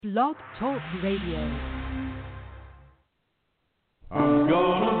Blog Talk Radio. I'm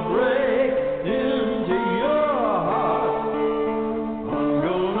gonna break into your heart. I'm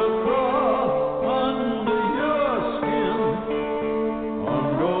gonna crawl under your skin. I'm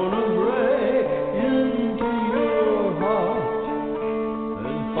gonna break into your heart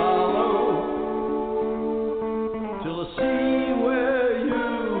and follow till I see where you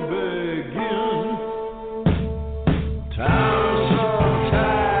begin. Towers so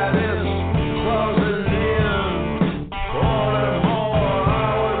tight it's closing in. Quarter more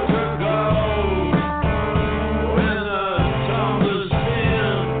hours to go. When the tumbles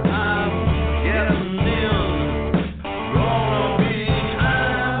in, I'm getting in. Gonna be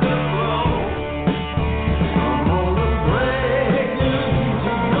time to grow. I'm gonna break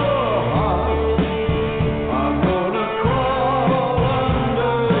into your heart. I'm gonna crawl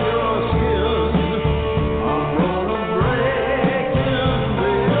under your skin. I'm gonna break into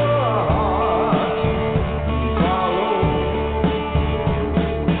your heart and follow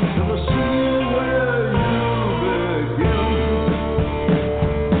till I see where you begin.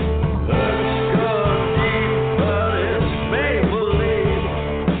 Let's go deep, but it's make-believe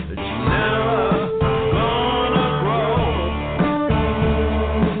that you're never gonna grow.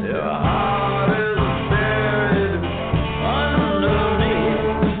 Your heart is buried underneath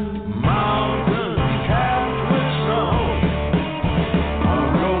mountains capped with snow. I'm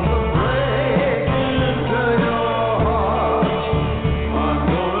gonna break into your heart. I'm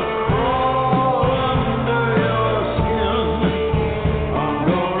gonna crawl under your skin. I'm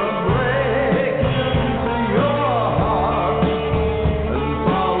gonna break into your heart and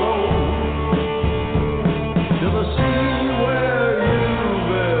follow till I see where you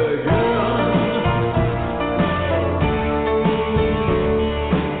begin.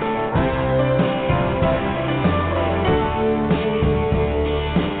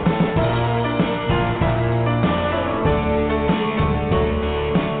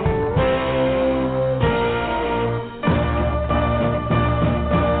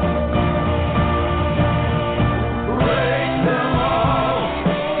 Break them all,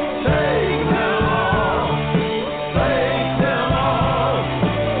 take them all, take them all,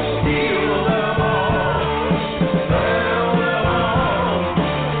 steal them all, sell them all,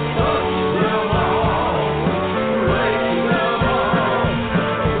 touch them all, break them all,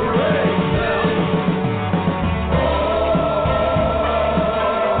 break them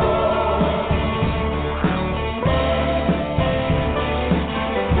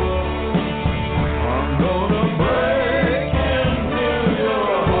I'm gonna break into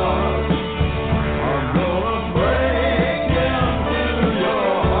your heart. I'm gonna break into your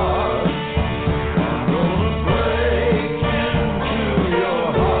heart. I'm gonna break into your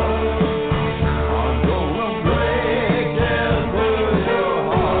heart. I'm gonna break into your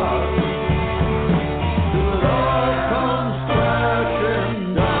heart till it all comes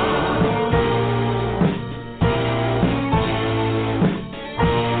crashing down.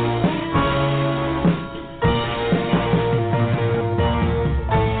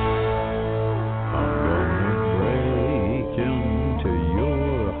 I'm gonna break into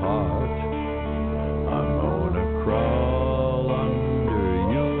your heart. I'm gonna crawl under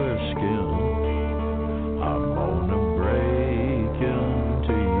your skin. I'm gonna break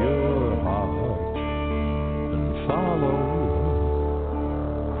into your heart and follow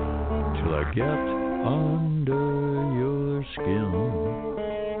till I get under your skin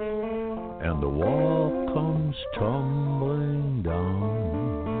and the wall comes tumbling down.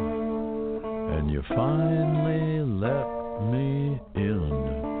 And you finally let me in.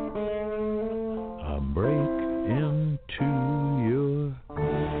 I break into your.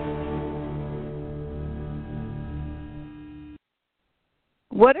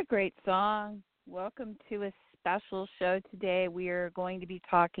 What a great song. Welcome to a special show today. We are going to be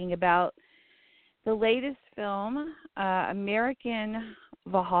talking about the latest film, American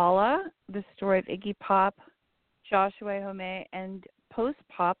Valhalla, the story of Iggy Pop, Joshua Homme, and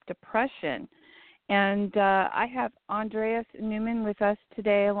post-pop depression. And I have Andreas Newman with us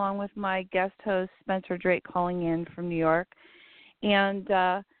today, along with my guest host, Spencer Drake, calling in from New York. And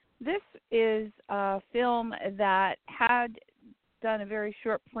this is a film that had done a very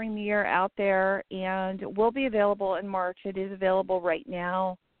short premiere out there and will be available in March. It is available right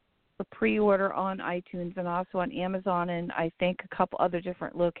now for pre-order on iTunes and also on Amazon and I think a couple other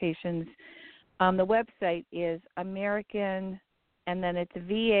different locations. The website is American, and then it's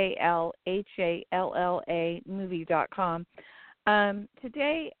VALHALLA movie.com.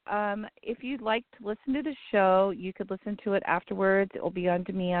 Today, if you'd like to listen to the show, you could listen to it afterwards. It will be on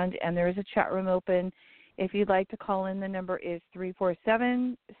demand, and there is a chat room open. If you'd like to call in, the number is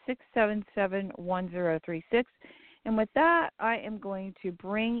 347-677-1036. And with that, I am going to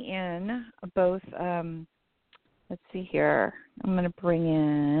bring in both, let's see here. I'm going to bring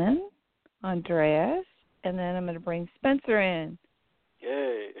in Andreas, and then I'm going to bring Spencer in.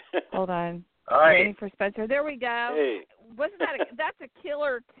 Yay. Hold on. Hi. Waiting for Spencer. There we go. Hey. Wasn't that that's a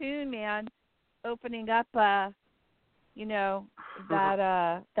killer tune, man, opening up that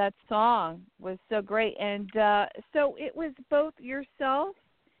song was so great. And so it was both yourself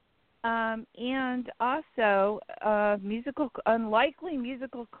and also unlikely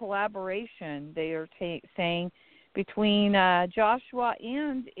musical collaboration, they are saying, between Joshua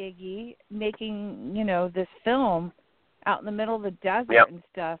and Iggy, making, this film out in the middle of the desert and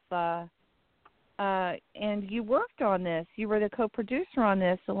stuff. And you worked on this. You were the co-producer on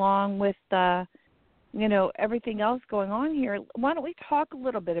this along with everything else going on here. Why don't we talk a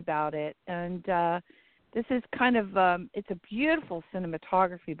little bit about it? And this is kind of, it's a beautiful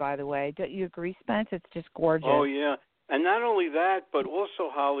cinematography, by the way. Don't you agree, Spence? It's just gorgeous. Oh, yeah. And not only that, but also,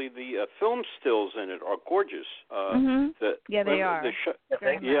 Holly, the film stills in it are gorgeous. Yeah, they are.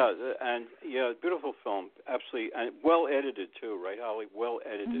 Beautiful film. Absolutely. And well edited, too, right, Holly? Well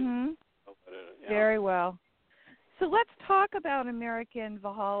edited. Well edited, yeah. Very well. So let's talk about American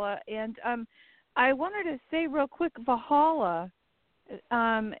Valhalla. And I wanted to say real quick, Valhalla,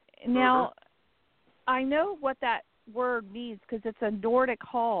 now I know what that word means because it's a Nordic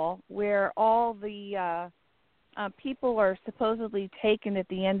hall where all the people are supposedly taken at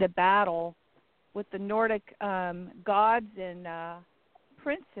the end of battle with the Nordic gods and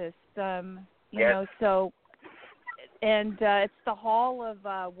princes, so, and it's the Hall of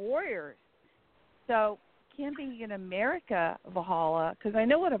Warriors. So can be in America, Valhalla, because I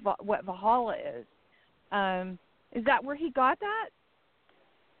know what Valhalla is. Is that where he got that?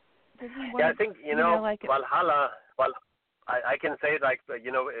 I think, Valhalla, I can say it like,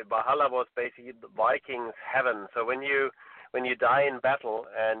 Valhalla was basically the Vikings' heaven. So when you die in battle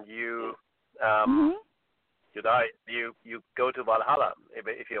and you die, you go to Valhalla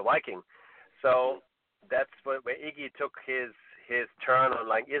if you're a Viking. So that's where Iggy took his turn on,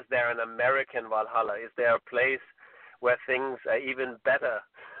 like, is there an American Valhalla? Is there a place where things are even better?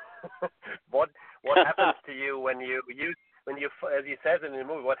 What happens to you when you as he says in the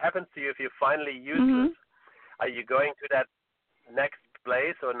movie, what happens to you if you're finally useless? Are you going to that next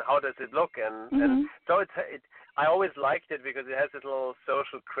place, and how does it look? And so I always liked it because it has this little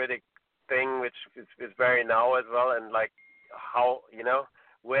social critic thing, which is very now as well, and like how,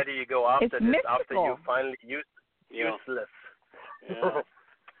 where do you go after it's this, mystical. after you finally useless?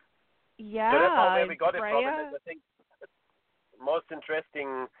 Yeah. So that's how we got it Freya. from. And I think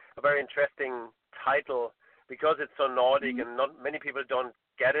a very interesting title, because it's so Nordic and not many people don't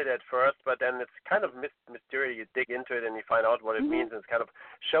get it at first, but then it's kind of mysterious. You dig into it and you find out what it means, and it kind of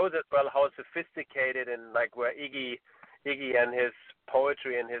shows as well how sophisticated and like where Iggy and his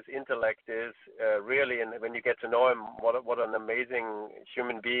poetry and his intellect is really, and when you get to know him, what an amazing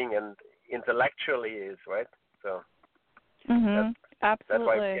human being and intellectually is, right? So absolutely. That's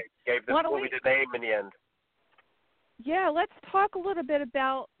why we gave the movie the name in the end. Yeah, let's talk a little bit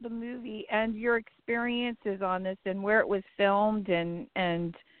about the movie and your experiences on this and where it was filmed and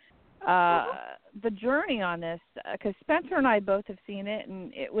the journey on this. Because Spencer and I both have seen it,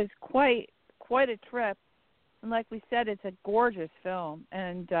 and it was quite a trip. And like we said, it's a gorgeous film,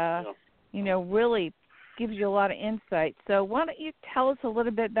 and really gives you a lot of insight. So why don't you tell us a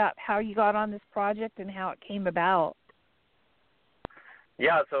little bit about how you got on this project and how it came about?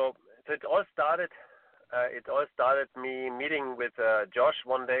 Yeah, so it all started. Me meeting with Josh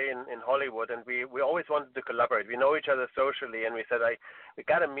one day in Hollywood, and we always wanted to collaborate. We know each other socially, and we said, we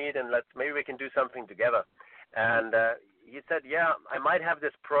got to meet, and maybe we can do something together. And he said, yeah, I might have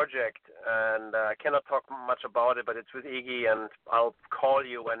this project, and I cannot talk much about it, but it's with Iggy, and I'll call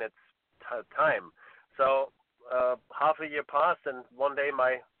you when it's time. So half a year passed, and one day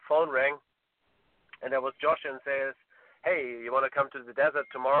my phone rang, and there was Josh, and says, hey, you want to come to the desert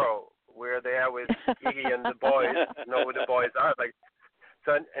tomorrow? We're there with Iggy and the boys. You know who the boys are.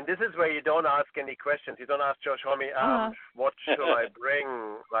 So, and this is where you don't ask any questions. You don't ask Josh Homme, what should I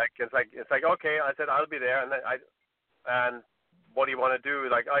bring? It's like okay. I said I'll be there, and what do you want to do?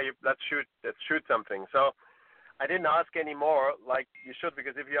 Let's shoot something. So I didn't ask any more, like you should,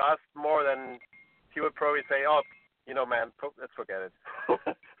 because if you ask more, then he would probably say, oh, man, let's forget it.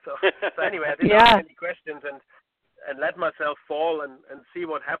 so anyway, I didn't ask any questions and let myself fall and see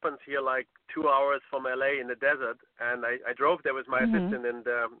what happens here, like 2 hours from LA in the desert. And I drove there with my assistant and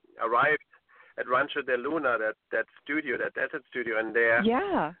arrived at Rancho de Luna, that studio, that desert studio. And there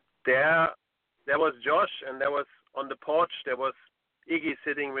there was Josh, and there was on the porch there was Iggy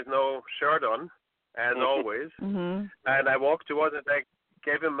sitting with no shirt on, as always. Mm-hmm. And I walked towards it. I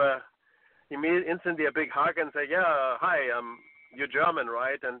gave him instantly a big hug and said, "Yeah, hi, you're German,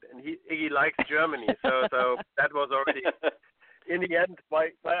 right?" And Iggy likes Germany, so that was already in the end.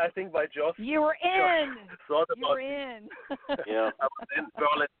 I think by Josh. You were in. Thought You about were in. Yeah, I was in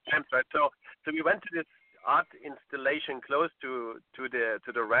Berlin, right? So we went to this art installation close to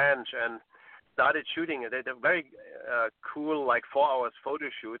the ranch and started shooting it. They had a very cool, like 4 hours photo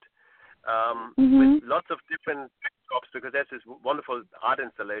shoot with lots of different backdrops, because there's this wonderful art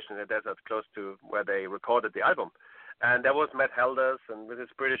installation in the desert close to where they recorded the album. And there was Matt Helders and with his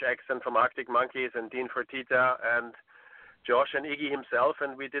British accent from Arctic Monkeys, and Dean Fertitta and Josh and Iggy himself,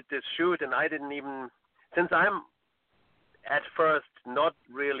 and we did this shoot. And I didn't even, since I'm at first not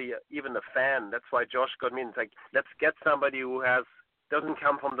really even a fan, that's why Josh got me in. It's like, let's get somebody who doesn't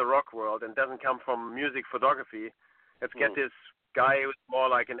come from the rock world and doesn't come from music photography. Let's get this guy who's more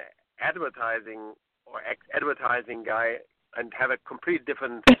like an advertising guy and have a complete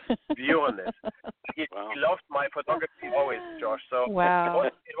different view on this. He loved my photography always, Josh. So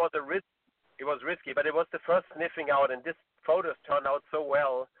it was a risk. It was risky, but it was the first sniffing out, and this photos turned out so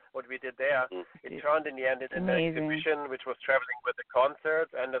well. What we did there, it turned in the end into an exhibition which was traveling with the concert,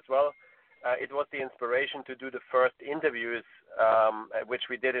 and as well, it was the inspiration to do the first interviews, which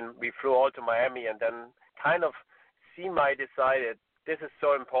we did, and we flew all to Miami, and then kind of CMI decided this is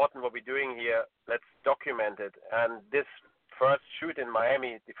so important what we're doing here. Let's document it, and this first shoot in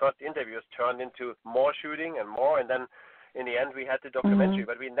Miami, the first interviews turned into more shooting and more, and then in the end we had the documentary.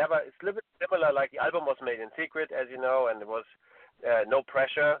 But we never. It's a little bit similar. Like the album was made in secret, as you know, and there was no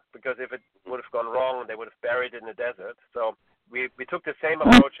pressure, because if it would have gone wrong, they would have buried it in the desert. So we took the same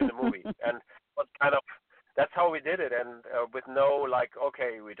approach in the movie, and what kind of that's how we did it, and with no like,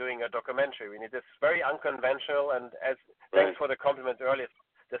 okay, we're doing a documentary. We need this very unconventional, and thanks for the compliment earlier.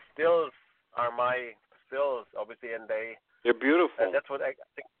 The stills are my stills, obviously, and they're beautiful. And that's what I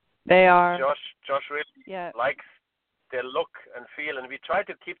think. They are. Josh really likes their look and feel, and we try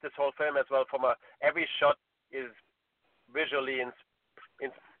to keep this whole film as well from every shot is visually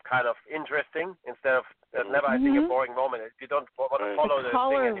kind of interesting, instead of there's never, I think, a boring moment. If you don't want to follow the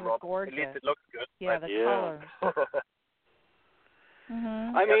thing anymore, gorgeous. At least it looks good. Yeah, the colors.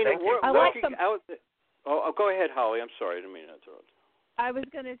 I mean, we're working out. Go ahead, Holly. I'm sorry, I didn't mean to interrupt. I was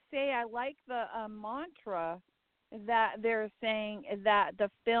going to say, I like the mantra that they're saying, that the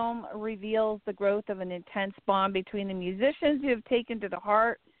film reveals the growth of an intense bond between the musicians who have taken to the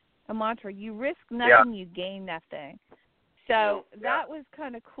heart a mantra. You risk nothing, you gain nothing. So that was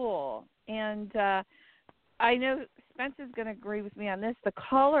kind of cool. And I know Spencer's going to agree with me on this. The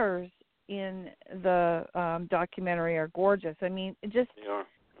colors in the documentary are gorgeous. I mean,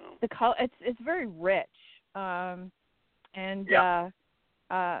 the color, it's very rich. It's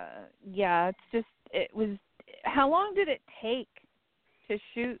just, it was, how long did it take to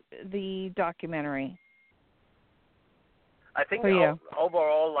shoot the documentary? I think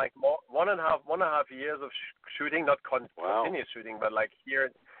overall, like one and a half years of shooting, not continuous shooting, but like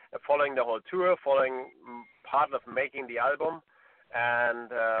here, following the whole tour, following part of making the album, and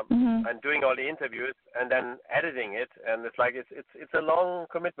doing all the interviews, and then editing it. And it's like it's a long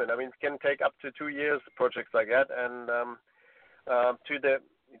commitment. I mean, it can take up to 2 years, projects like that. And to the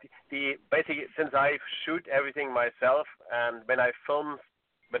basically, since I shoot everything myself, and when I've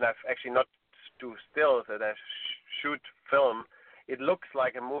actually not do stills, that I shoot film, it looks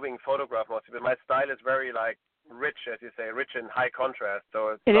like a moving photograph mostly, but my style is very like rich, as you say, rich in high contrast.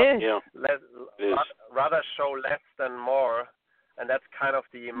 So it's rather show less than more, and that's kind of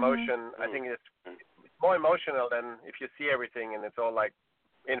the emotion. I think it's more emotional than if you see everything and it's all like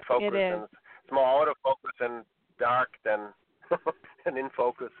in focus. And it's more out of focus and dark than and in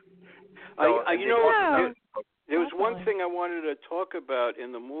focus. So, there was one thing I wanted to talk about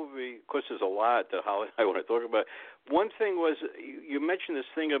in the movie. Of course, there's a lot that Holly and I want to talk about. One thing was you mentioned this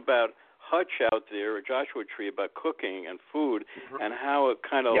thing about Hutch out there, or Joshua Tree, about cooking and food, and how it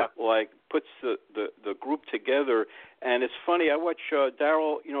kind of like puts the group together. And it's funny. I watch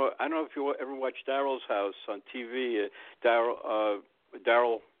Daryl. You know, I don't know if you ever watch Daryl's House on TV.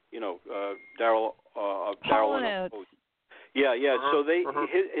 Daryl. You know, Daryl. Daryl. Yeah. So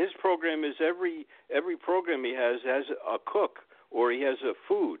his program is every program he has a cook, or he has a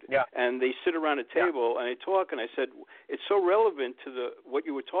food, and they sit around a table and they talk. And I said, it's so relevant to what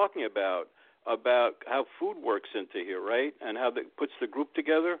you were talking about how food works into here, right? And how that puts the group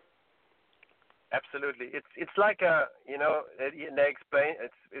together. Absolutely, it's like they explain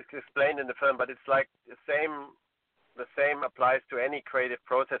it's explained in the film, but it's like the same the same applies to any creative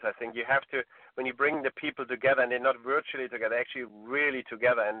process. I think you have to, when you bring the people together, and they're not virtually together, actually really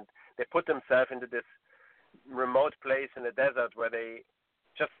together, and they put themselves into this remote place in the desert where they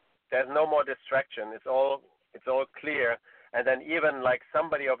just, there's no more distraction. It's all clear. And then even like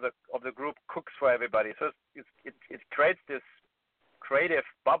somebody of the group cooks for everybody. So it creates this creative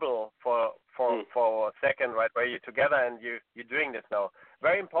bubble for a second, right, where you're together and you're doing this now.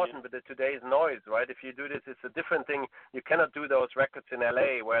 Very important with today's noise, right? If you do this, it's a different thing. You cannot do those records in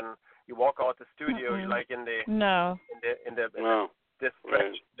LA when you walk out the studio, you're like in the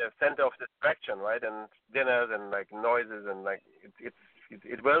the center of distraction, right? And dinners and like noises and like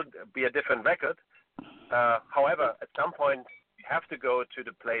it will be a different record. However, at some point you have to go to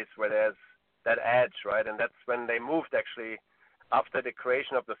the place where there's that edge, right? And that's when they moved actually after the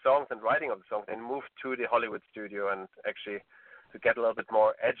creation of the songs and writing of the songs, they moved to the Hollywood studio and actually to get a little bit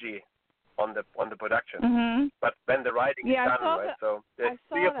more edgy on the production. Mm-hmm. But when the writing is done, right? So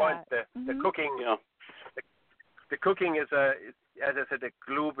to your point, the cooking, the cooking is as I said, the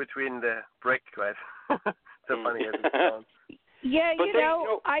glue between the brick, right? So funny as it sounds. Yeah,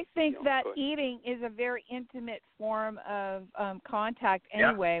 I think that eating is a very intimate form of contact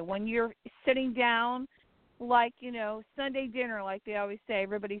anyway. Yeah. When you're sitting down, like, Sunday dinner, like they always say,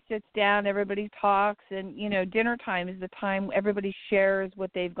 everybody sits down, everybody talks, and, dinner time is the time everybody shares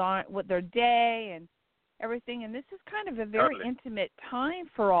what they've gone, what their day and everything. And this is kind of a very intimate time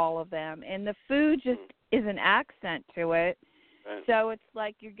for all of them. And the food just is an accent to it. So it's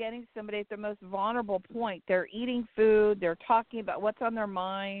like you're getting somebody at their most vulnerable point. They're eating food. They're talking about what's on their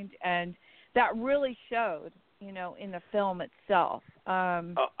mind. And that really showed, in the film itself.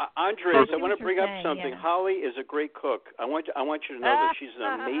 Andres, I want to bring up something. Yeah. Holly is a great cook. I want you to know that she's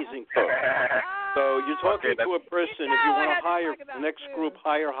an amazing cook. So you're talking to a person. If you want to hire the next group,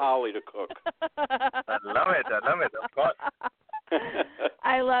 hire Holly to cook. I love it. Of course.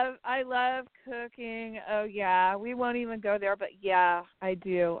 I love cooking. Oh yeah, we won't even go there, but yeah, I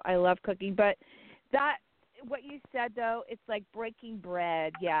do. I love cooking, but what you said though, it's like breaking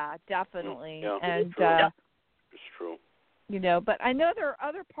bread. Yeah, definitely. Yeah, and it's true. But I know there are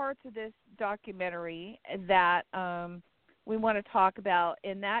other parts of this documentary that we want to talk about,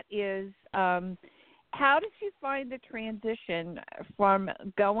 and that is how did you find the transition from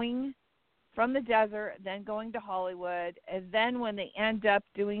going from the desert, then going to Hollywood, and then when they end up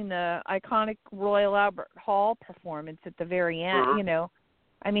doing the iconic Royal Albert Hall performance at the very end,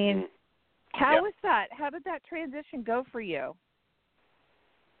 how was that? How did that transition go for you?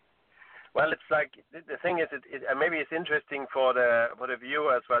 Well, it's like the thing is, maybe it's interesting for the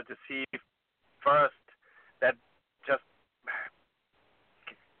viewer as well to see first that just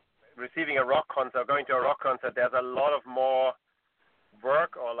receiving a rock concert, going to a rock concert, there's a lot of more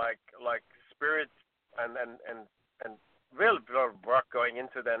work or like spirit and real work going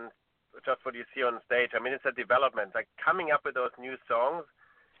into than just what you see on stage. I mean, it's a development, like coming up with those new songs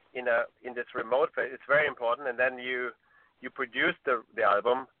in this remote place. It's very important, and then you produce the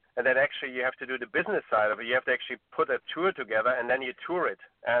album, and then actually you have to do the business side of it. You have to actually put a tour together, and then you tour it,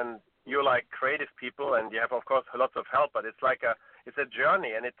 and you're like creative people, and you have of course lots of help, but it's like it's a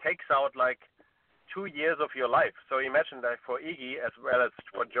journey, and it takes out like 2 years of your life. So imagine that for Iggy as well as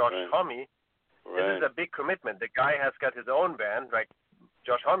for Josh Homme, this is a big commitment. The guy has got his own band, like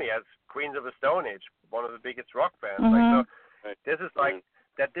Josh Homme has Queens of the Stone Age, one of the biggest rock bands. Mm-hmm. This is like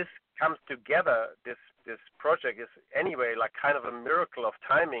that. This comes together. This project is anyway like kind of a miracle of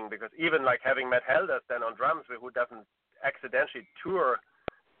timing, because even like having Matt Helders then on drums, who doesn't accidentally tour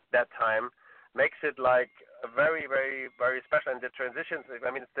that time, makes it like a very, very, very special. And the transitions, I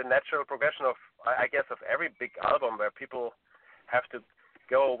mean, it's the natural progression of, I guess, of every big album where people have to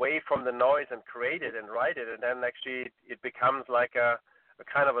go away from the noise and create it and write it, and then actually it becomes like a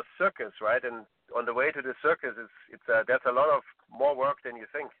kind of a circus, right? And on the way to the circus, there's a lot of more work than you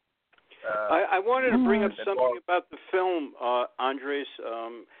think. I wanted to bring up something about the film, Andres,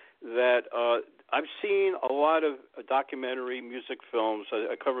 that I've seen a lot of documentary music films.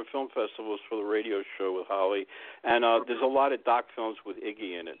 I cover film festivals for the radio show with Holly, and there's a lot of doc films with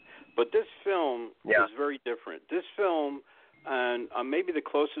Iggy in it. But this film is very different. This film, and maybe the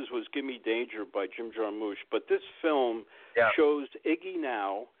closest was Give Me Danger by Jim Jarmusch, but this film shows Iggy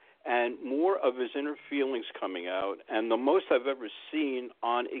now and more of his inner feelings coming out, and the most I've ever seen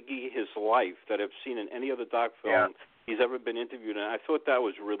on Iggy, his life, that I've seen in any other doc film he's ever been interviewed in. I thought that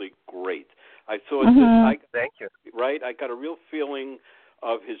was really great. I thought thank you. Right? I got a real feeling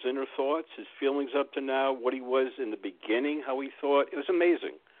of his inner thoughts, his feelings up to now, what he was in the beginning, how he thought. It was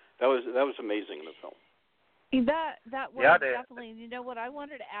amazing. That was amazing in the film. That was definitely. You know what I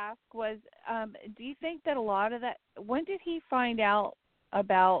wanted to ask was, do you think that a lot of that? When did he find out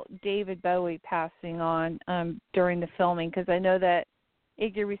about David Bowie passing on during the filming? Because I know that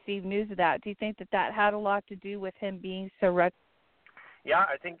Iggy received news of that. Do you think that had a lot to do with him being so? Yeah,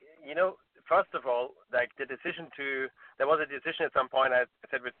 I think First of all, like there was a decision at some point. I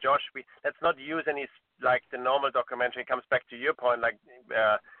said with Josh, let's not use any like the normal documentary. It comes back to your point, like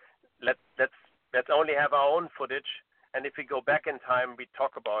let's only have our own footage, and if we go back in time, we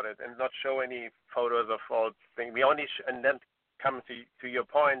talk about it and not show any photos of all things. We only and then come to your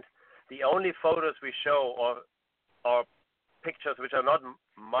point. The only photos we show or pictures which are not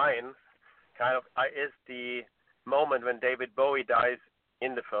mine, is the moment when David Bowie dies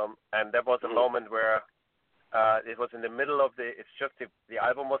in the film, and that was a moment where it was in the middle of the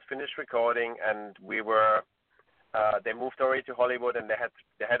album was finished recording, and we were. They moved already to Hollywood, and they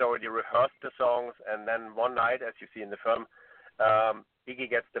had already rehearsed the songs. And then one night, as you see in the film, Iggy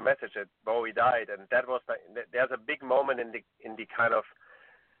gets the message that Bowie died, and that was there's a big moment in the kind of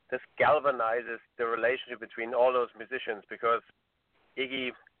this galvanizes the relationship between all those musicians, because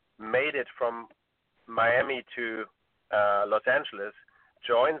Iggy made it from Miami to Los Angeles,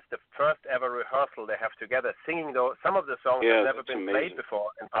 joins the first ever rehearsal they have together, singing some of the songs that have never been played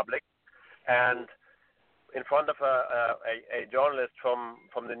before in public, and in front of a journalist from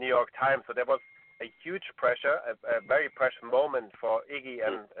the New York Times. So there was a huge pressure, a very precious moment for Iggy,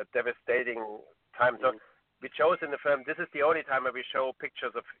 and a devastating time. So we chose in the film, this is the only time where we show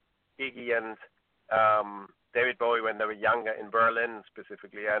pictures of Iggy and David Bowie when they were younger in Berlin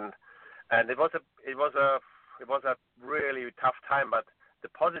specifically, and it was a really tough time, but the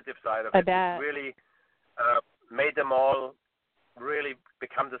positive side of it really made them all really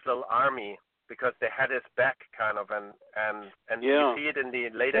become this little army, because they had his back kind of, and you see it in the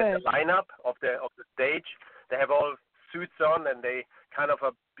later lineup of the stage. They have all suits on, and they kind of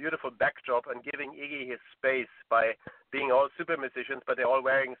a beautiful backdrop, and giving Iggy his space by being all super musicians, but they're all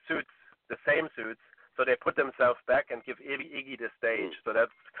wearing suits, the same suits, so they put themselves back and give Iggy the stage. So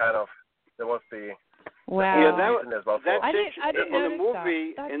that's kind of that was the. Wow. Yeah, I didn't in the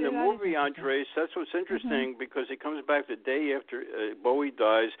movie. That. In the movie, Andres, that's what's interesting, because it comes back the day after Bowie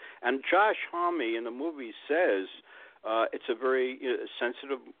dies, and Josh Homme in the movie says it's a very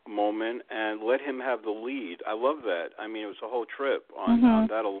sensitive moment, and let him have the lead. I love that. I mean, it was a whole trip on that.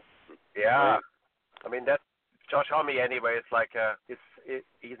 Yeah, right? I mean that's Josh Homme anyway. It's like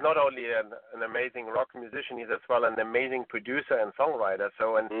he's not only an amazing rock musician, he's as well an amazing producer and songwriter.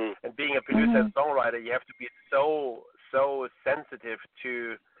 So and being a producer and songwriter, you have to be so sensitive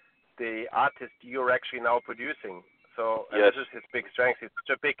to the artist you're actually now producing. So this is his big strength. He's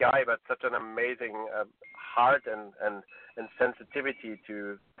such a big guy, but such an amazing heart and sensitivity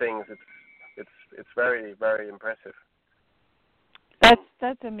to things. It's very, very impressive.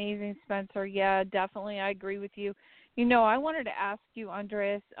 That's amazing, Spencer. Yeah, definitely, I agree with you. You know, I wanted to ask you,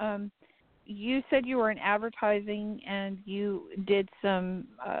 Andreas, you said you were in advertising and you did some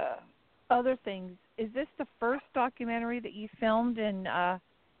other things. Is this the first documentary that you filmed in, or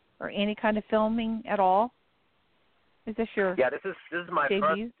any kind of filming at all? Is this your this is my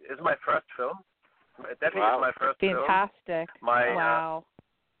debut? This is my first film. It definitely is my first Fantastic. film. Wow.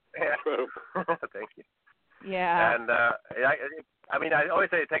 Thank you. Yeah. And I mean, I always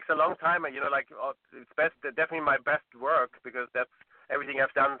say it takes a long time, and it's definitely my best work, because that's everything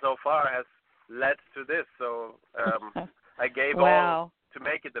I've done so far has led to this. So I gave all to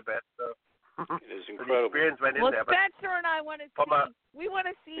make it the best. So it is incredible. The experience went in there. Spencer and I want to see. We want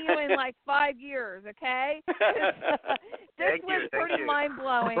to see you in like 5 years, okay? This was pretty mind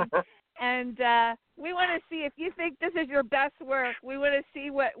blowing. And we want to see if you think this is your best work. We want to see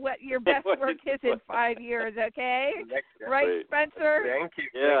what your best work is in 5 years, okay? Right, Spencer? Thank you.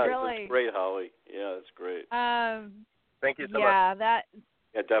 Yeah, really. That's great, Holly. Yeah, that's great. Thank you so much. Yeah,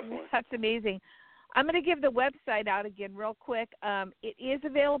 definitely. That's amazing. I'm going to give the website out again real quick. It is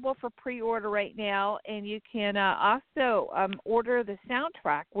available for pre-order right now, and you can also order the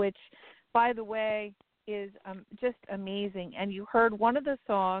soundtrack, which, by the way, is just amazing. And you heard one of the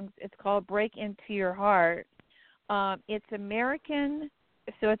songs. It's called Break Into Your Heart. It's American,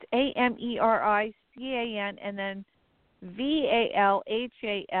 so it's AMERICAN and then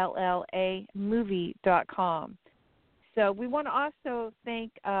VALHALLA movie.com. So we want to also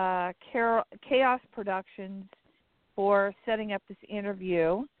thank Chaos Productions for setting up this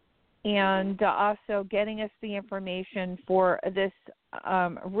interview and also getting us the information for this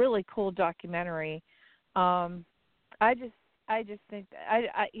really cool documentary. I just think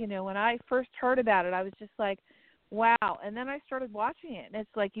that when I first heard about it, I was just like, wow. And then I started watching it, and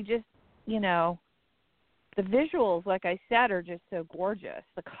it's like you just, the visuals, like I said, are just so gorgeous.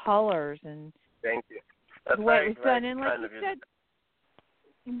 The colors and Thank you. That's the way very, it was done. very And like kind you of you. said,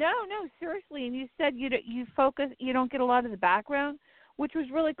 no, seriously. And you said you focus, you don't get a lot of the background, which was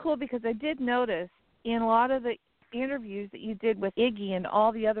really cool because I did notice in a lot of the interviews that you did with Iggy and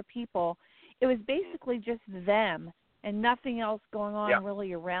all the other people, it was basically just them and nothing else going on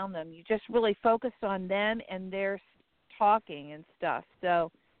really around them. You just really focused on them and their talking and stuff.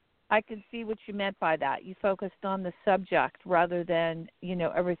 So I could see what you meant by that. You focused on the subject rather than,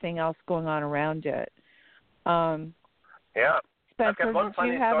 everything else going on around it. Yeah. Spencer, I've got one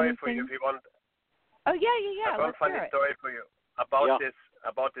funny story for you if you want. Oh, yeah. I've got one funny story for you about this.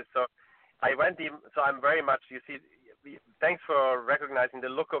 So I went so I'm very much, you see, thanks for recognizing the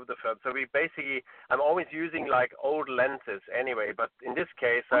look of the film. So I'm always using like old lenses anyway, but in this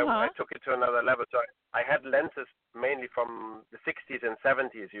case, I took it to another level. So I had lenses mainly from the 60s and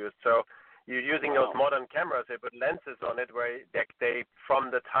 70s used. So you're using those modern cameras, they put lenses on it where they from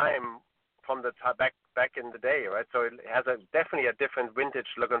the time back in the day, right? So it has definitely a different vintage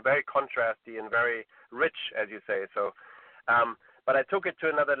look and very contrasty and very rich, as you say. So, but I took it to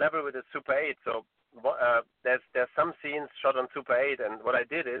another level with the Super 8. So there's some scenes shot on Super 8, and what I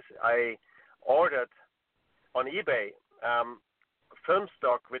did is I ordered on eBay film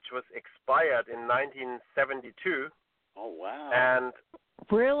stock which was expired in 1972. Oh wow! And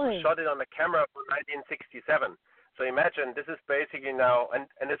really shot it on a camera from 1967. So imagine this is basically now, and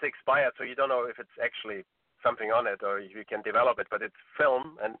it's expired, so you don't know if it's actually something on it or if you can develop it, but it's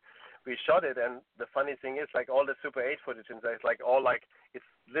film, and we shot it. And the funny thing is, like all the Super 8 footage, and it's like it's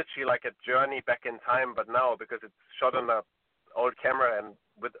literally like a journey back in time, but now because it's shot on a old camera and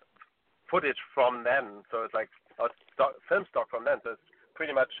with footage from then, so it's like film stock from then. So it's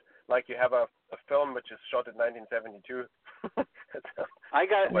pretty much like you have a film which is shot in 1972. I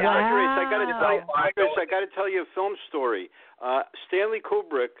got to tell you a film story. Stanley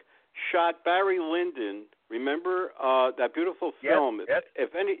Kubrick shot Barry Lyndon. Remember that beautiful film? Yes.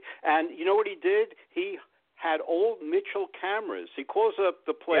 And you know what he did? He had old Mitchell cameras. He calls up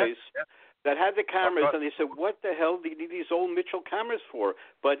the place that had the cameras, and they said, "What the hell do you need these old Mitchell cameras for?"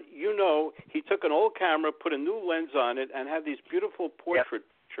 But he took an old camera, put a new lens on it, and had these beautiful portrait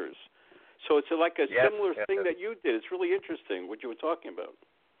pictures. So it's like a similar thing that you did. It's really interesting what you were talking about.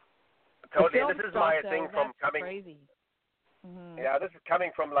 Totally. This is my thing from coming. Crazy. Mm-hmm. Yeah, this is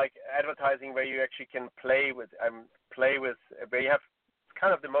coming from like advertising where you actually can play with where you have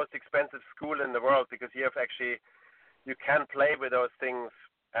kind of the most expensive school in the world because you can play with those things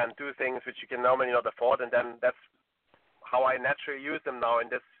and do things which you can normally not afford, and then that's how I naturally use them now in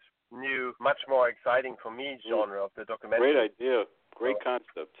this new, much more exciting for me genre of the documentary. Great idea. Great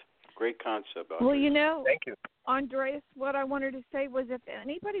concept. Great concept. Well, thank you, Andreas, what I wanted to say was if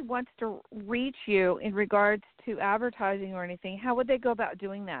anybody wants to reach you in regards to advertising or anything, how would they go about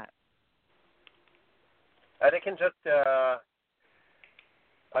doing that? They can just, I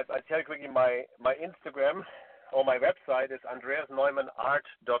tell you quickly, my Instagram or my website is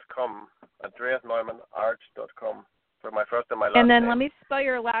andreasneumannart.com. andreasneumannart.com. For my first and my last name. And then name. let me spell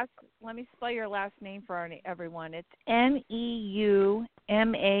your last name for everyone. It's Neumann,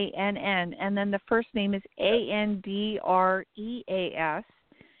 and then the first name is Andreas.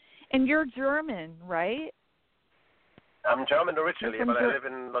 And you're German, right? I'm German originally, but I live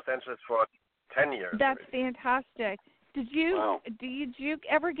in Los Angeles for 10 years. That's fantastic. Did you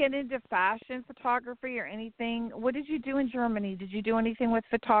ever get into fashion photography or anything? What did you do in Germany? Did you do anything with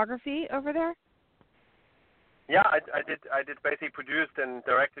photography over there? Yeah, I did basically produced and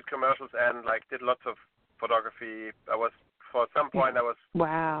directed commercials and like did lots of photography. For some point I was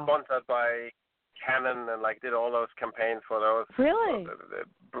sponsored by Canon and like did all those campaigns for those. Really?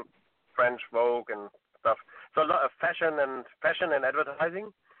 The French Vogue and stuff. So a lot of fashion and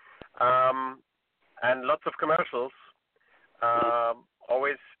advertising, and lots of commercials.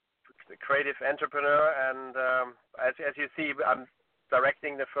 Always a creative entrepreneur, and as you see, I'm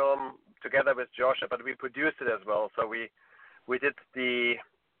directing the film together with Josh, but we produced it as well. So we did the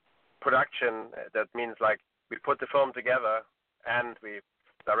production. That means like we put the film together and we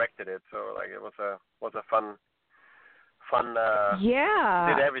directed it. So like it was a fun.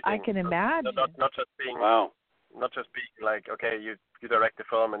 Yeah, did everything. I can imagine. Not just being like, okay, you direct the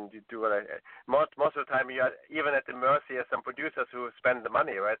film and you do what most of the time you are even at the mercy of some producers who spend the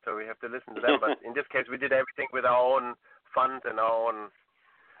money, right? So we have to listen to them. But in this case, we did everything with our own funds and our own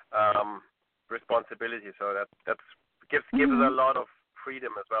responsibility. So that gives us a lot of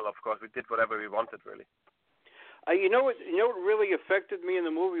freedom as well. Of course, we did whatever we wanted, really. You know what really affected me in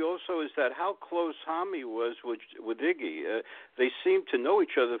the movie also is that how close HOMME was with Iggy. They seemed to know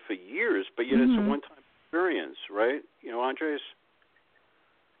each other for years, but yet it's a one-time experience, right? You know, Andres?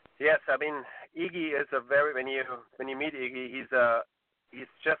 Yes, I mean, Iggy is when you meet Iggy, he's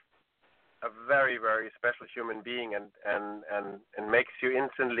just a very, very special human being, and makes you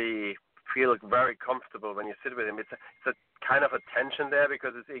instantly feel very comfortable when you sit with him. It's a kind of a tension there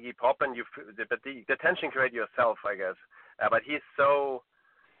because it's Iggy Pop, and but the tension create yourself, I guess. But he's so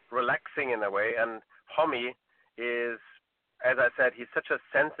relaxing in a way, and HOMME is, as I said, he's such a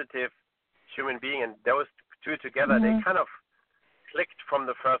sensitive human being, and those two together, they kind of clicked from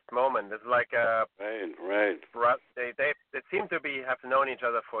the first moment. It's like right. They seem to have known each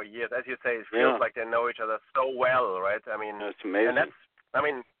other for years. As you say, it feels like they know each other so well, right? I mean, that's amazing.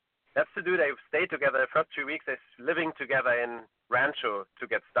 And that's to do. They've stayed together the first 3 weeks. They're living together in Rancho to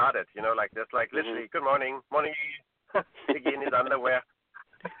get started. You know, like there's like literally, good morning, Iggy in his underwear.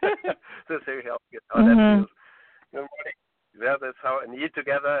 So see how that feels. Good morning. Yeah, that's how, and you eat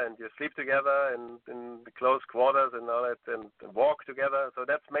together, and you sleep together, and in the close quarters, and all that, and walk together. So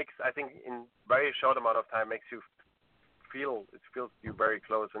that makes, I think, in very short amount of time, makes you feels you very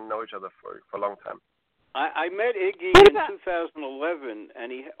close and know each other for a long time. I met Iggy in 2011,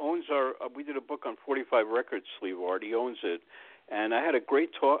 and he owns we did a book on 45 Records sleeve art. He owns it, and I had a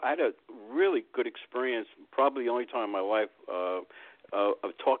great talk. I had a really good experience, probably the only time in my life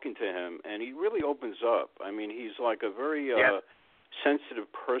of talking to him, and he really opens up. I mean, he's like a very sensitive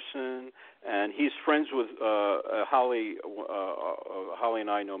person, and he's friends with Holly. Holly and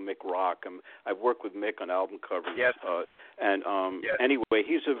I know Mick Rock. I've worked with Mick on album covers. Yes. Anyway,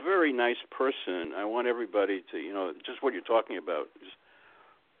 he's a very nice person. I want everybody to, just what you're talking about.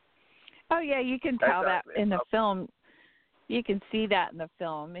 Oh yeah, you can tell that in the film. You can see that in the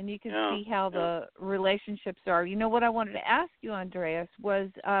film, and you can see how the relationships are. You know, what I wanted to ask you, Andreas, was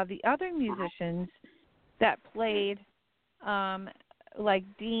the other musicians that played, like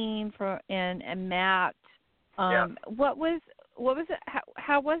Dean and Matt. What was it?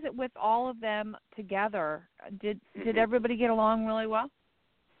 How was it with all of them together? Did everybody get along really well?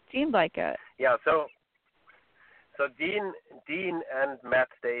 Seemed like it. Yeah. So Dean and Matt,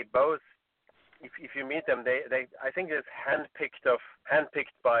 they both. If you meet them, they I think it's handpicked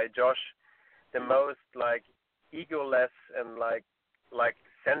by Josh, the most like egoless and like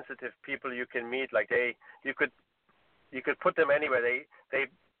sensitive people you can meet. Like you could put them anywhere. They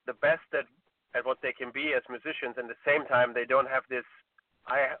the best at what they can be as musicians, and at the same time they don't have this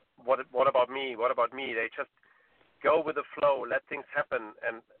what about me? They just go with the flow, let things happen,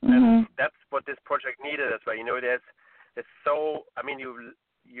 and that's what this project needed as well. You know, there's so, I mean,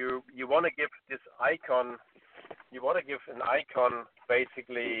 you want to give this icon, an icon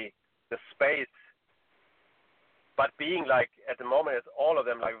basically the space, but being like at the moment it's all of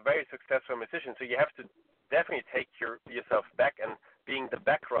them like very successful musicians, so you have to definitely take yourself back and being the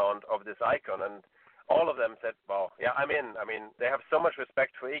background of this icon, and all of them said, wow, yeah, I'm in. I mean, they have so much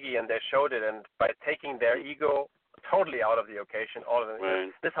respect for Iggy, and they showed it, and by taking their ego totally out of the occasion, all of them,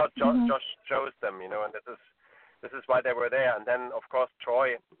 this is how Josh shows them, you know, and this is why they were there. And then, of course,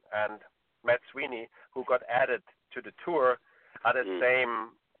 Troy and Matt Sweeney, who got added to the tour, are the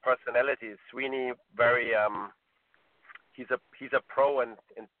same personalities. Sweeney, very, he's a pro and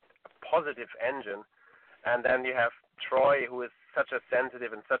a positive engine. And then you have Troy, who is such a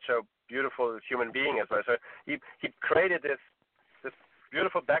sensitive and such a beautiful human being as well. So he created this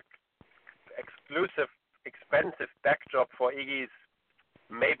beautiful exclusive, expensive backdrop for Iggy's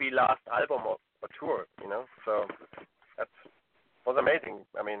maybe last album or tour, you know. So that was amazing.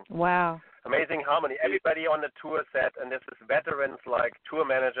 I mean, wow, amazing harmony. Everybody on the tour said, and this is veterans like tour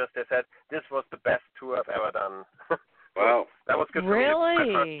managers, they said this was the best tour I've ever done. Wow, that was good. Really? For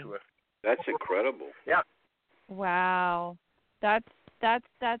me. My first tour. That's incredible. Yeah. Wow, that's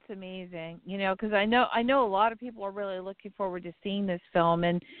amazing. You know, because I know a lot of people are really looking forward to seeing this film.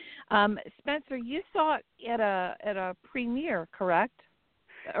 And Spencer, you saw it at a premiere, correct?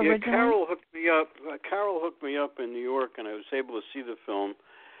 Originally? Yeah, Carol hooked me up in New York, and I was able to see the film,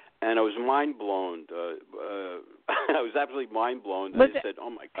 and I was mind blown. I was absolutely mind blown. I said, "Oh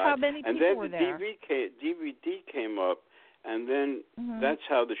my God!" How many people were there? And then the DVD came up, and then that's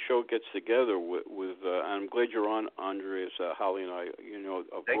how the show gets together. With I'm glad you're on, Andreas, Holly, and I. You know,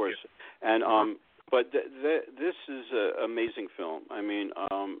 of Thank course. You. And but this is an amazing film. I mean,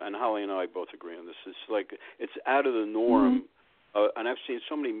 and Holly and I both agree on this. It's like it's out of the norm. And I've seen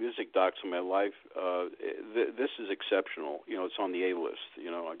so many music docs in my life. This is exceptional. You know, it's on the A-list. You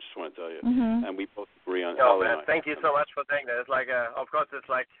know, I just want to tell you. And we both agree on Oh, man, thank you so much for saying that. It's like, of course, it's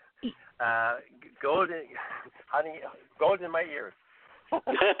like gold, honey, gold in my ears. Oh,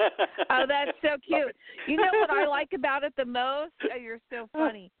 that's so cute. You know what I like about it the most? Oh, you're so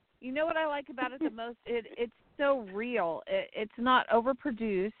funny. You know what I like about it the most? It's so real. It's not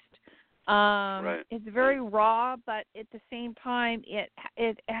overproduced. Right. It's very raw, but at the same time,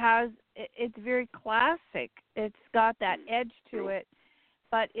 it's very classic. It's got that edge to it,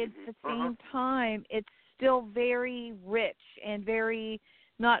 but at the same time, it's still very rich and very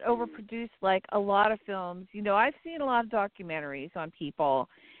not overproduced like a lot of films. You know, I've seen a lot of documentaries on people,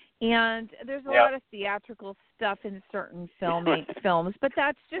 and there's a lot of theatrical stuff in certain films, but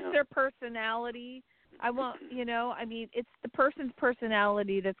that's just their personality. It's the person's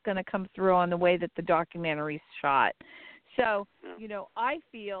personality that's going to come through on the way that the documentary's shot. So, I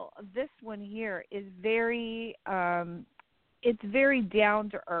feel this one here is very, it's very down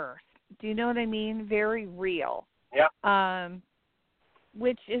to earth. Do you know what I mean? Very real. Yeah.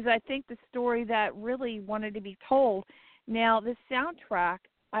 Which is, I think, the story that really wanted to be told. Now, the soundtrack,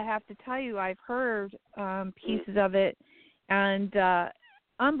 I have to tell you, I've heard pieces of it, and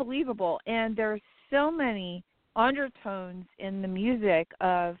unbelievable. And there's so many undertones in the music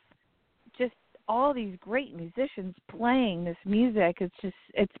of just all these great musicians playing this music.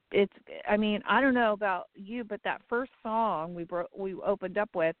 It's I mean, I don't know about you, but that first song we opened up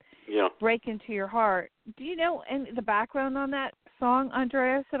with, Break Into Your Heart. Do you know the background on that song,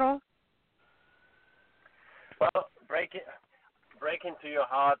 Andreas, at all? Well, Break Into Your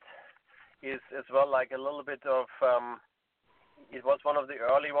Heart is as well like a little bit of it was one of the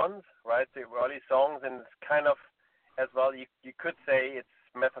early ones, right? The early songs, and it's kind of as well. You could say it's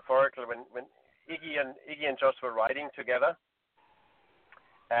metaphorical when Iggy and Josh were writing together,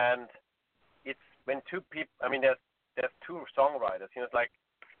 and it's when two people. I mean, there's two songwriters. You know,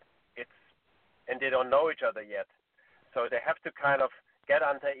 and they don't know each other yet, so they have to kind of get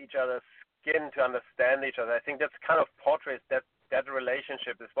under each other's skin to understand each other. I think that's kind of portrays that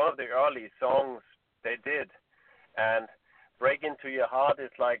relationship. Is one of the early songs they did, and Break Into Your Heart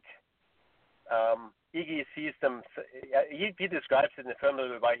is like Iggy sees them. He describes it in the film a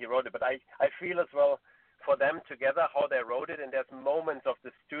little bit why he wrote it, but I feel as well for them together how they wrote it, and there's moments of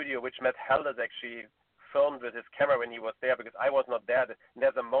the studio which Matt Helders actually filmed with his camera when he was there, because I was not there. And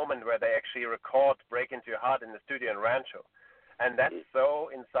there's a moment where they actually record Break Into Your Heart in the studio in Rancho, and that's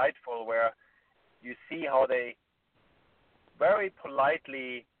so insightful where you see how they very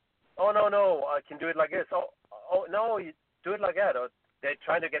politely, oh no, I can do it like this. Oh no, you do it like that. Or they're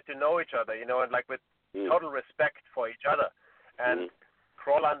trying to get to know each other, and like with total respect for each other, and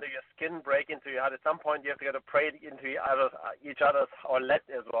crawl under your skin, break into your heart. At some point, you have to get to pray into each other's, or let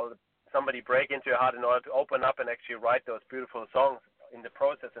as well somebody break into your heart in order to open up and actually write those beautiful songs in the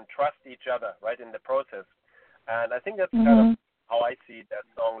process and trust each other, right, in the process. And I think that's kind of how I see that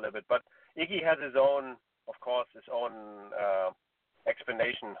song a little bit. But Iggy has his own, of course,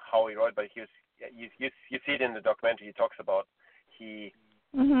 explanation how he wrote, but you see it in the documentary. He talks about you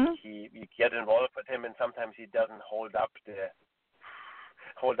get involved with him, and sometimes he doesn't hold up the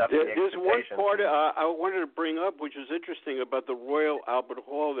There's one part I wanted to bring up, which is interesting about the Royal Albert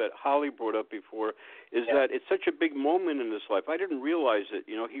Hall that Holly brought up before, is that it's such a big moment in his life. I didn't realize it.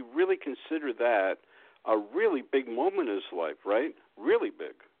 He really considered that a really big moment in his life, right? Really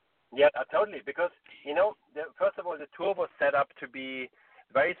big. Yeah, totally. Because first of all, the tour was set up to be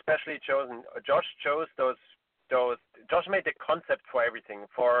very specially chosen. Josh chose those. Josh made the concept for everything,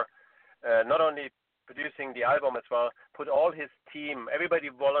 for not only producing the album as well, put all his team, everybody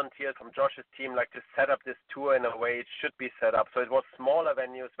volunteered from Josh's team, like to set up this tour in a way it should be set up. So it was smaller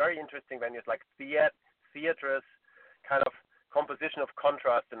venues, very interesting venues, like theaters, kind of composition of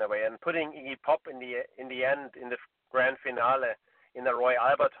contrast in a way, and putting Iggy Pop in the end, in the grand finale, in the Royal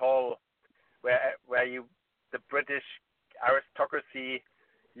Albert Hall, where the British aristocracy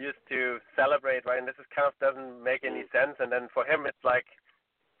used to celebrate, right? And this is kind of doesn't make any sense. And then for him, it's like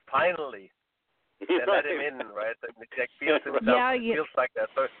finally they let him in, right? It feels himself. It feels like that.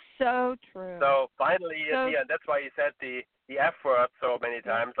 So true. So finally, and that's why he said the F word so many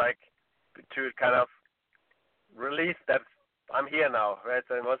times, like to kind of release that I'm here now, right?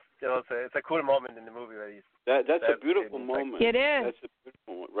 So it was, it's a cool moment in the movie where he's. That's a beautiful moment. It is. That's a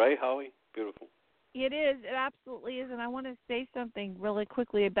beautiful one, right, Holly? Beautiful. It is. It absolutely is. And I want to say something really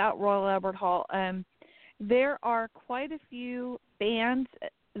quickly about Royal Albert Hall. There are quite a few bands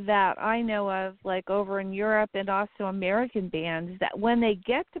that I know of, like over in Europe, and also American bands, that when they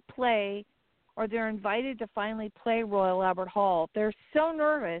get to play, or they're invited to finally play Royal Albert Hall, they're so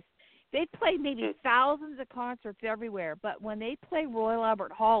nervous. They play maybe thousands of concerts everywhere, but when they play Royal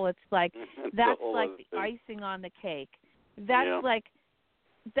Albert Hall, it's like that's like the icing on the cake. That's like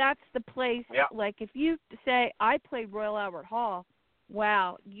that's the place. Like if you say I played Royal Albert Hall,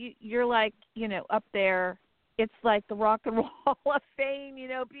 wow, you're like up there it's like the Rock and Roll Hall of Fame, being in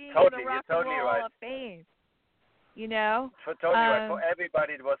the Rock and Roll Hall of Fame. Totally right. For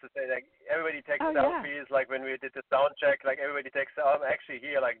everybody, it was the same. Like everybody takes selfies. Like when we did the sound check, like everybody takes. I'm actually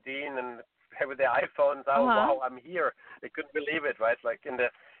here, like Dean and with their iPhones. Oh wow, I'm here. They couldn't believe it, right? Like in the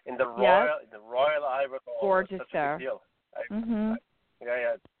Royal Albert Hall. Gorgeous such there. a big deal. Mm-hmm.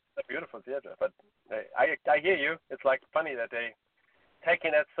 It's a beautiful theater. But I hear you. It's like funny that they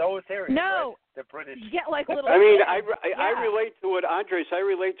taking it so serious. No, right? The British. Get like little. I mean, I relate to it, Andres. I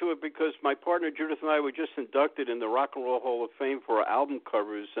relate to it because my partner Judith and I were just inducted in the Rock and Roll Hall of Fame for our album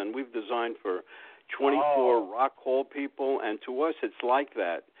covers, and we've designed for 24 rock hall people, and to us, it's like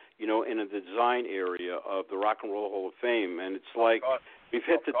that. In the design area of the Rock and Roll Hall of Fame, and it's like we've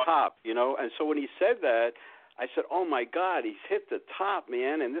hit the top. And so when he said that, I said, "Oh my God, he's hit the top,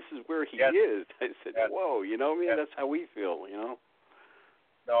 man, and this is where he is." I said, "Whoa, that's how we feel,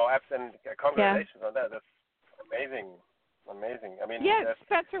 No, absolutely. Congratulations on that. That's amazing. I mean,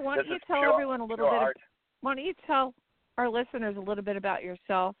 Spencer, why don't you tell everyone a little bit? Why don't you tell our listeners a little bit about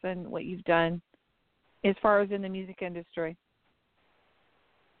yourself and what you've done as far as in the music industry?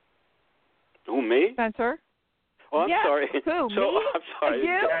 Who, me? Spencer? Oh, I'm sorry. Who, me? I'm sorry.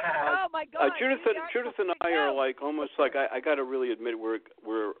 You? Oh my God. Judith and I are like almost like I got to really admit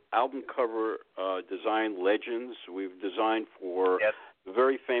we're album cover design legends. We've designed for the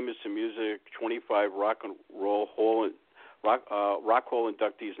very famous in music 25 Rock and Roll Hall Rock Hall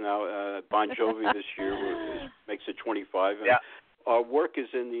inductees now. Bon Jovi this year makes it 25. And our work is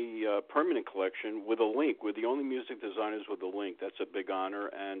in the permanent collection with a link. We're the only music designers with a link. That's a big honor.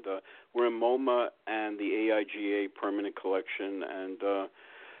 And we're in MoMA and the IGGY permanent collection.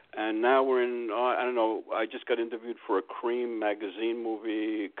 And now we're in, I don't know, I just got interviewed for a Cream magazine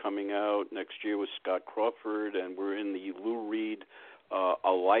movie coming out next year with Scott Crawford. And we're in the Lou Reed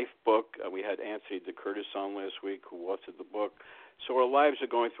A Life book. We had Anthony DeCurtis on last week who authored the book. So our lives are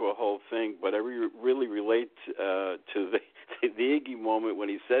going through a whole thing, but I really relate to the Iggy moment when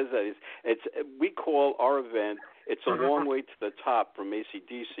he says that. We call our event, It's a Long Way to the Top from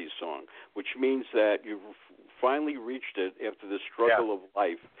AC/DC song, which means that you've finally reached it after the struggle of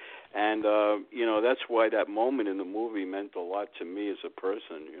life. And, that's why that moment in the movie meant a lot to me as a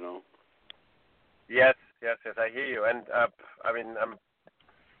person, Yes, I hear you. And, I'm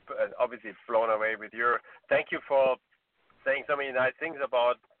obviously blown away with thank you for saying so many nice things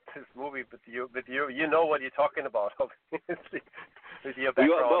about this movie, but you know what you're talking about, obviously, with your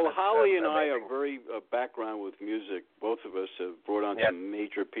background. Well, Holly and I are very background with music. Both of us have brought on some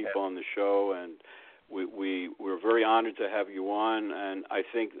major people on the show, and we're very honored to have you on. And I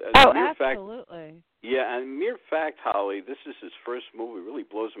think, absolutely. And mere fact, Holly, this is his first movie. Really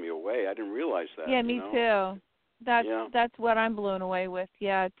blows me away. I didn't realize that. Yeah, me too. That's what I'm blown away with,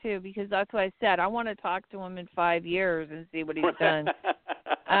 too, because that's what I said. I want to talk to him in 5 years and see what he's done.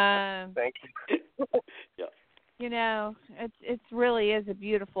 Thank you. It really is a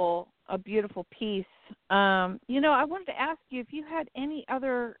beautiful piece. I wanted to ask you if you had any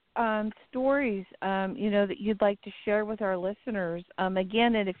other stories, that you'd like to share with our listeners.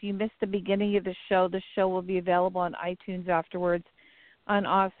 Again, and if you missed the beginning of the show will be available on iTunes afterwards. And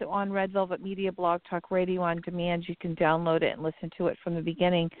also on Red Velvet Media Blog Talk Radio on demand. You can download it and listen to it from the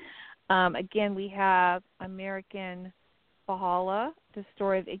beginning. Again, we have American Valhalla, the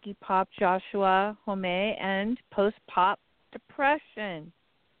story of Iggy Pop, Joshua Homme, and post-pop depression.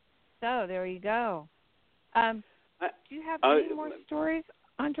 So there you go. Do you have any more stories,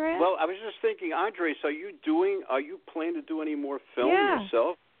 Andreas? Well, I was just thinking, Andres, are you planning to do any more film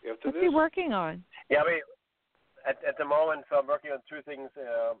yourself after this? What's he working on? Yeah, At the moment, so I'm working on two things.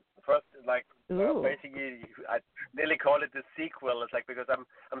 First, basically, I nearly call it the sequel. It's like because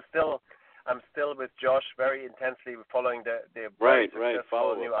I'm still with Josh very intensely following the very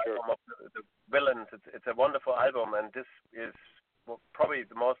successful new album of the Villains. It's a wonderful album, and this is probably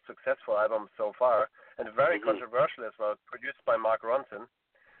the most successful album so far, and very controversial as well. Produced by Mark Ronson,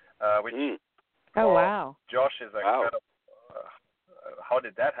 which wow, Josh is like, how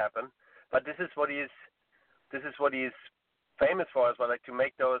did that happen? But this is what he's famous for as well, like to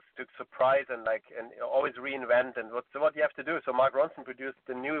make those, to surprise and always reinvent and what you have to do. So Mark Ronson produced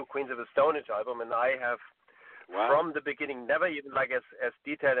the new Queens of the Stone Age album, and I have from the beginning never even as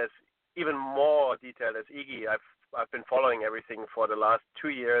detailed as, even more detailed as Iggy. I've been following everything for the last 2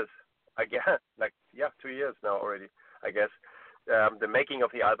 years. Again, 2 years now already, I guess. The making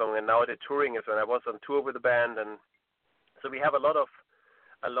of the album and now the touring is when I was on tour with the band, and so we have a lot of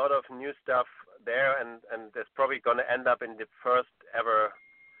new stuff there, and there's probably going to end up in the first ever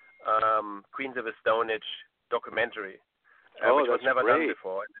Queens of the Stone Age documentary, which was never done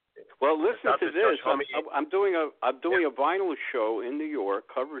before. Well, listen to with this. Josh Homme. I'm doing a vinyl show in New York,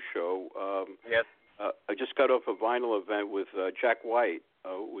 cover show. Yes. I just got off a vinyl event with Jack White,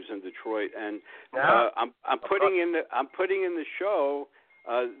 who was in Detroit, and I'm putting in the show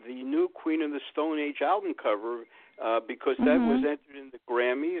the new Queen of the Stone Age album cover because that was entered in the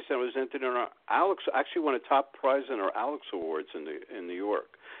Grammys and was entered in our Alex. Actually, won a top prize in our Alex Awards in New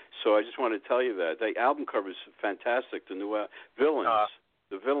York. So I just want to tell you that the album cover is fantastic. The new Villains,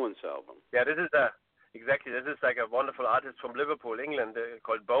 the Villains album. Yeah, this is exactly. This is like a wonderful artist from Liverpool, England,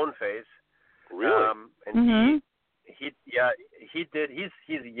 called Boneface. Really? And he did.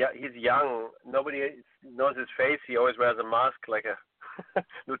 He's young. Nobody knows his face. He always wears a mask like a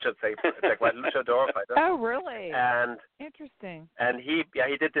luchador fighter. Oh, really? And interesting. And he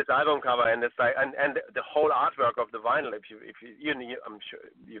did this album cover, and it's like and the whole artwork of the vinyl. If you I'm sure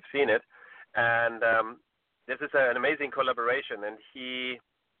you've seen it. And this is an amazing collaboration. And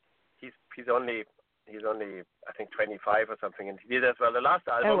he's only I think 25 or something, and he did as well the last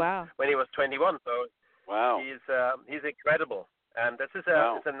album when he was 21. So he's incredible. And this is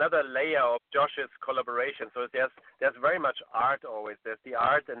it's another layer of Josh's collaboration. So there's very much art always. There's the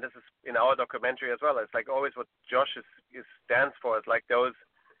art, and this is in our documentary as well. It's like always what Josh stands for. It's like those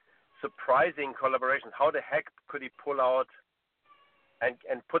surprising collaborations. How the heck could he pull out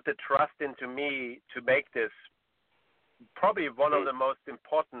and put the trust into me to make this probably one of the most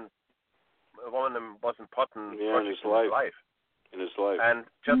important projects in his life. In his life. And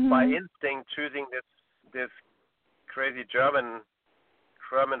just by instinct choosing this crazy German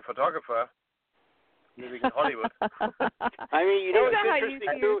photographer living in Hollywood. I mean, you know what's how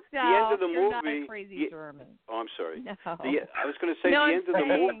interesting you too? The end of the You're movie. Not a crazy German. Oh, I'm sorry. No. I was going to say No, the end of the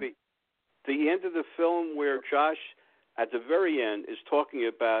saying. movie. The end of the film where Josh, at the very end, is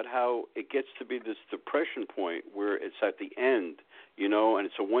talking about how it gets to be this depression point where it's at the end, and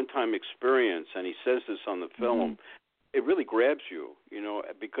it's a one-time experience, and he says this on the film. It really grabs you,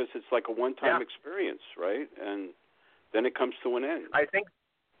 because it's like a one-time experience, right? And then it comes to an end. I think,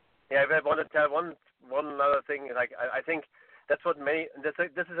 if I want to tell one other thing, like I think that's what this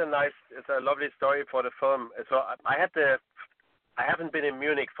is it's a lovely story for the film. So I haven't been in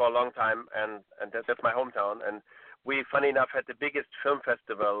Munich for a long time, and that's my hometown, and we, funny enough, had the biggest film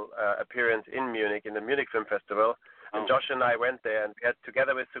festival appearance in Munich, in the Munich Film Festival, and Josh and I went there, and we had,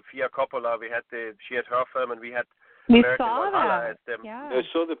 together with Sofia Coppola, she had her film, and we had American Valhalla as the... Yeah. I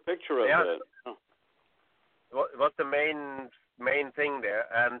saw the picture of that. Oh. It was the main thing there,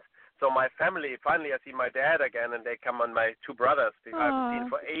 and so my family, finally I see my dad again, and they come on, my two brothers, I haven't seen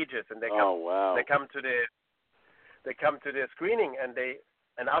for ages, and they come to the screening,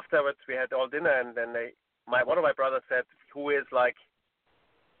 and afterwards we had all dinner, and then one of my brothers said, who is like,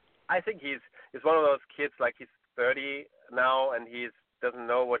 I think he's one of those kids, like he's 30 now, and he doesn't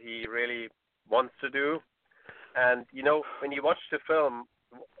know what he really wants to do. And when you watch the film,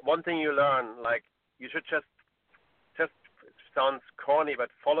 one thing you learn, like, you should just sounds corny, but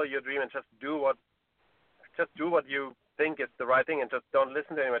follow your dream and just do what you think is the right thing, and just don't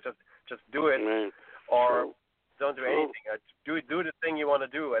listen to anyone. Just do it, or don't do anything. Do the thing you want to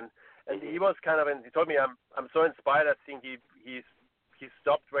do. And he was kind of, and he told me, I'm so inspired. I think he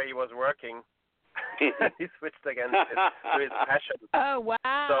stopped where he was working. He switched again to his passion. Oh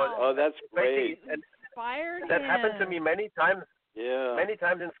wow! So, that's great. Inspired that him. happened to me many times. Yeah. Many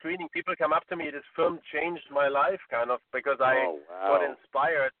times in screening, people come up to me. This film changed my life, kind of, because I got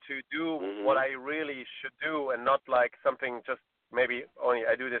inspired to do what I really should do, and not like something just maybe only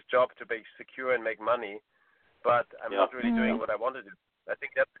I do this job to be secure and make money, but I'm not really doing what I want to do. I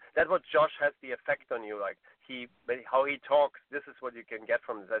think that's what Josh has the effect on you. Like how he talks, this is what you can get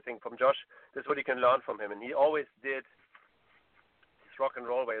from this. I think from Josh, this is what you can learn from him, and he always did this rock and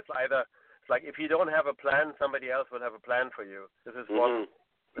roll way. It's like if you don't have a plan, somebody else will have a plan for you. This is one.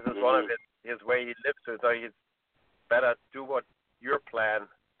 This is one of his way he lives. So he's better do what your plan.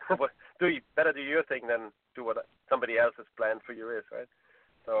 Better do your thing than do what somebody else's plan for you is, right?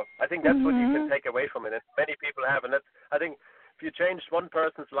 So I think that's what you can take away from it. And many people have, and I think if you change one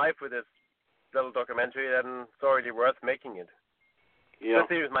person's life with this little documentary, then it's already worth making it. Yeah.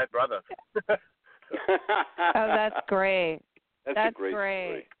 Especially with my brother. Oh, that's great. That's a great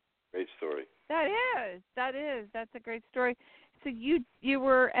story. Great story. That's a great story. So you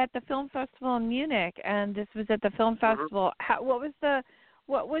were at the film festival in Munich, and this was at the film festival.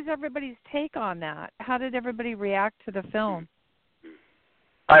 What was everybody's take on that? How did everybody react to the film?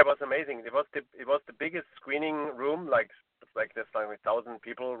 It was amazing. It was the biggest screening room, like this, like 1,000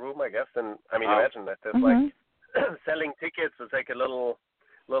 people room, I guess. And I mean, imagine that there's like selling tickets was like a little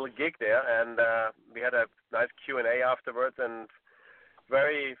gig there, and we had a nice Q&A afterwards, and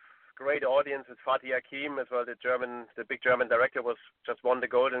very great audience with Fatih Akin as well. The big German director was just won the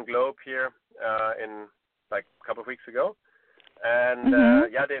Golden Globe here in like a couple of weeks ago, and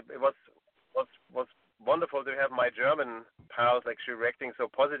it was wonderful to have my German pals actually reacting so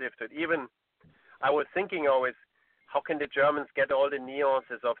positive to it. Even I was thinking always, how can the Germans get all the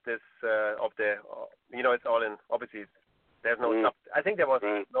nuances of this it's all in, obviously there's no I think there was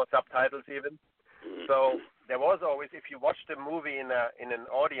no subtitles even. So there was always, if you watch the movie in an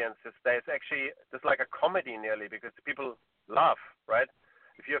audience, there's like a comedy nearly, because people laugh, right?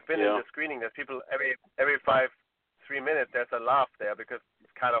 If you've been in the screening, there's people every 3 minutes there's a laugh there, because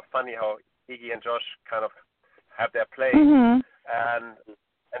it's kind of funny how Iggy and Josh kind of have their play, and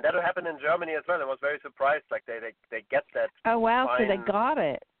that will happen in Germany as well. I was very surprised, like they get that. Oh wow! Fine. So they got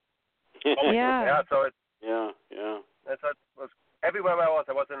it. Yeah. So it's Yeah. So it was everywhere I was.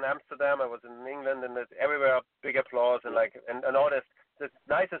 I was in Amsterdam, I was in England, and everywhere big applause and all this. The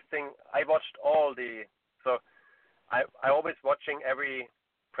nicest thing, I watched all the. So I always watching every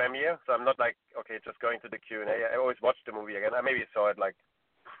premiere. So I'm not like, okay, just going to the Q&A. I always watch the movie again. I maybe saw it like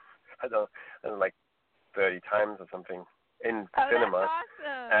I don't know, like 30 times or something in cinemas. That's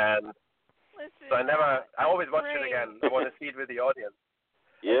awesome. And listen, so I always watch great. it again. I want to see it with the audience.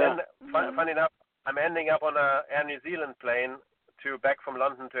 Yeah. And then, funny enough, I'm ending up on a Air New Zealand plane back from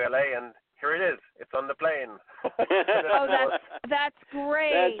London to LA, and here it is. It's on the plane. That's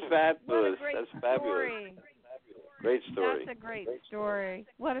great. That's fabulous. What a great That's fabulous. story. Great story. That's a great story.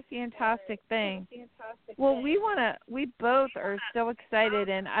 What a fantastic thing. Well, we both are so excited,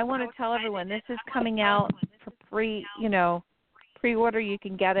 and I want to tell everyone this is coming out for pre-order. You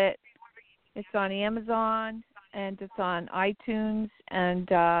can get it. It's on Amazon, and it's on iTunes,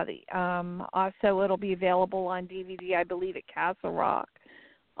 and also it'll be available on DVD, I believe, at Castle Rock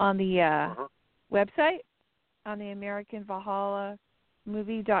on the website, on the American Valhalla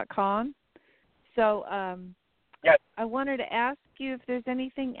movie.com. So I wanted to ask you if there's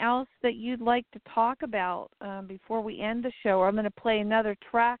anything else that you'd like to talk about before we end the show. I'm going to play another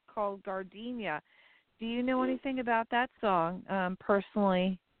track called Gardenia. Do you know anything about that song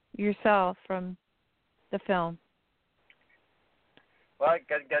personally yourself from the film? Well,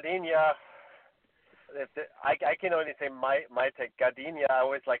 Gardenia, I can only say my take. Gardenia, I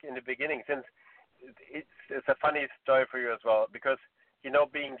always like in the beginning, since it's a funny story for you as well, because,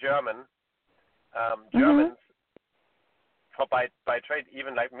 being German, Germans, by trade,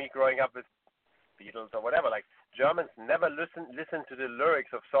 even like me growing up with Beatles or whatever, like Germans never listen to the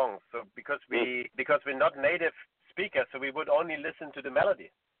lyrics of songs. So because we're not native speakers, so we would only listen to the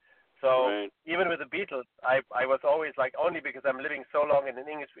melody. So even with the Beatles, I was always like, only because I'm living so long in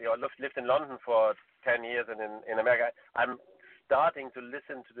English, lived in London for 10 years and in America, I'm starting to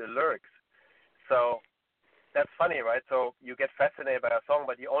listen to the lyrics. So that's funny, right? So you get fascinated by a song,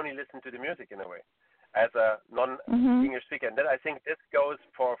 but you only listen to the music in a way, as a non-English speaker. And then I think this goes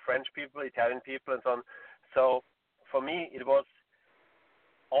for French people, Italian people, and so on. So for me, it was,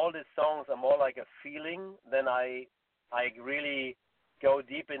 all these songs are more like a feeling than I really go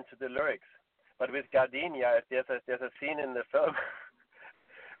deep into the lyrics. But with Gardenia, there's a scene in the film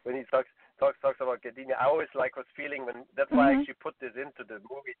when he talks about Gardenia. I always was feeling when, that's why I actually put this into the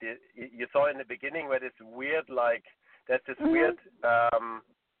movie. You saw in the beginning where this weird, there's this weird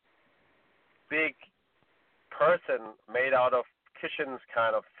big person made out of cushions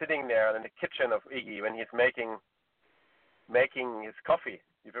kind of sitting there in the kitchen of Iggy when he's making his coffee.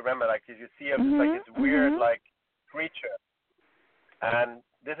 If you remember, you see him, it's this weird creature. And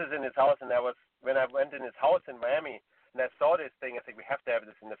this is in his house, and when I went in his house in Miami and I saw this thing, I think we have to have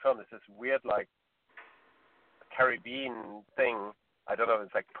this in the film. It's this weird Caribbean thing. I don't know,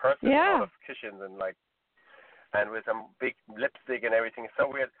 it's person out of cushions and with some big lipstick and everything. It's so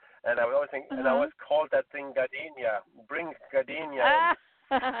weird. And I was always thinking, and I always called that thing Gardenia. Bring Gardenia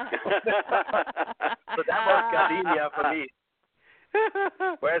in. So that was Gardenia for me.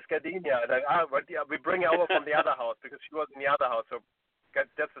 Where's Gardenia? We bring her over from the other house because she was in the other house. So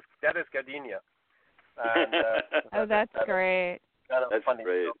that is Gardenia. And, that's great. That's funny.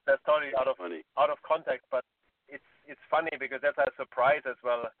 great. So that's totally out of context, but it's funny because that's a surprise as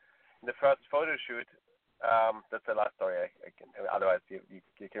well. In the first photo shoot, that's the last story I can. Otherwise, you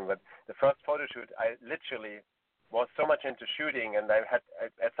can. But the first photo shoot, I literally was so much into shooting, and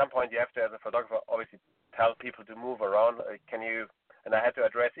at some point you have to, as a photographer, obviously tell people to move around. Can you? And I had to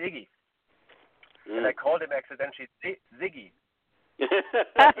address Iggy, and I called him accidentally Ziggy.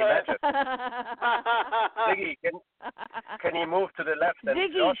 Imagine. Ziggy, can you move to the left? And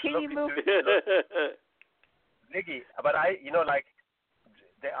Ziggy, Josh can you move? Ziggy, but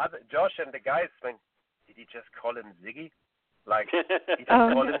the other Josh and the guys went, did he just call him Ziggy? Like, he just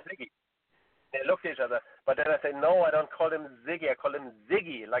called him Ziggy. They looked at each other. But then I said, no, I don't call him Ziggy. I call him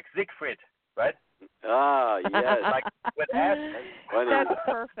Ziggy, like Siegfried, right? Ah, yes. Like with S. That's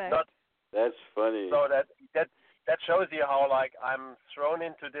perfect. That's funny. So that shows you how, like, I'm thrown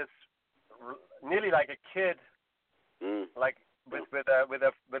into this nearly like a kid, like with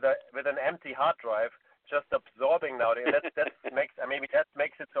an empty hard drive, just absorbing now. That makes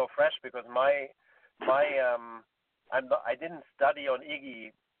it so fresh, because I didn't study on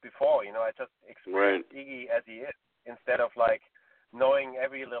Iggy before, you know. I just experienced Iggy as he is, instead of like knowing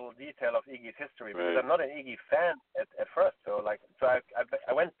every little detail of Iggy's history, because I'm not an Iggy fan at first. So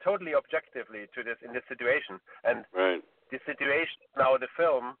I went totally objectively to this in this situation, and the situation is now the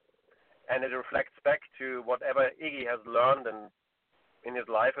film, and it reflects back to whatever Iggy has learned and in his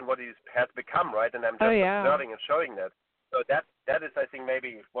life and what he has become, right? And I'm just observing and showing that. So that is, I think,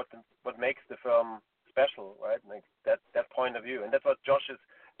 maybe what makes the film special, right? Like that point of view, and that's what Josh's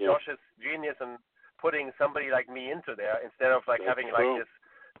genius in putting somebody like me into there, instead of like having like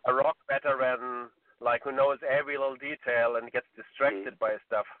a rock veteran, like who knows every little detail and gets distracted by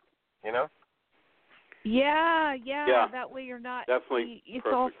stuff, you know? Yeah. That way you're not. Definitely. It's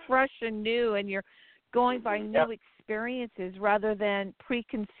all fresh and new, and you're going by new experiences rather than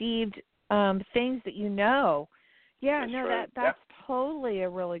preconceived things that you know. Yeah, that's totally a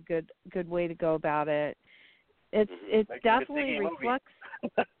really good way to go about it. It definitely reflects.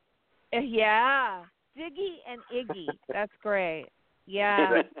 Yeah, Ziggy and Iggy. That's great.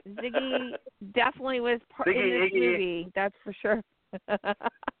 Yeah, Ziggy definitely was in this movie. That's for sure.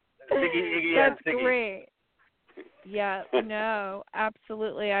 Iggy, that's and Ziggy. great. Yeah, no,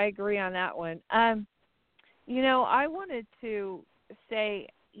 absolutely, I agree on that one. You know, I wanted to say,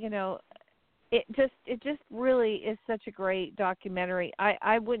 you know, it just really is such a great documentary.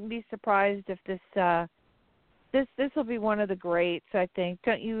 I wouldn't be surprised if this will be one of the greats, I think.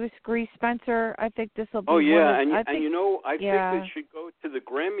 Don't you agree, Spencer? I think this will be and think it should go to the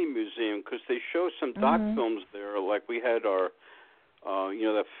Grammy Museum, because they show some doc films there. Like we had our,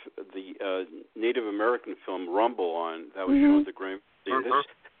 the Native American film Rumble on, that was shown at the Grammy Museum.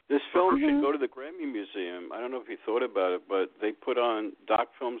 This film should go to the Grammy Museum. I don't know if you thought about it, but they put on doc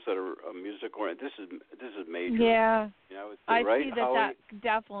films that are music oriented. This is major. Yeah, you know, I right, see that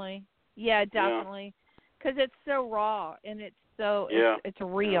definitely. Yeah, definitely. Because it's so raw and it's so it's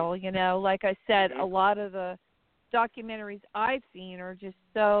real, you know. Like I said, a lot of the documentaries I've seen are just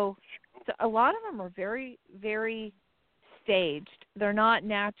so a lot of them are very, very staged. They're not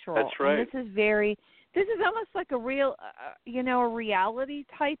natural. That's right. And this is almost like a real, a reality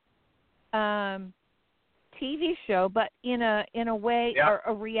type TV show, but in a way, or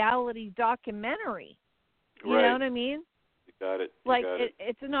a reality documentary. You know what I mean? Got it.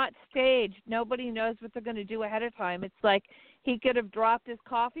 It's not staged. Nobody knows what they're going to do ahead of time. It's like he could have dropped his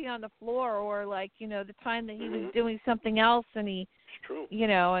coffee on the floor, or like, you know, the time that he was doing something else, and he, you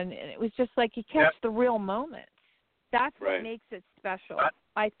know, and it was just like he catch the real moments. That's what makes it special,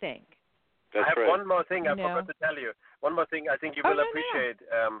 I think. I have one more thing I forgot to tell you. One more thing I think you will appreciate.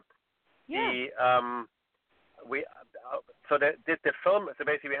 The film. So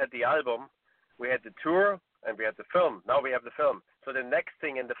basically, we had the album, we had the tour, and we had the film. Now we have the film. So the next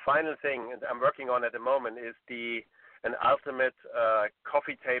thing and the final thing I'm working on at the moment is an ultimate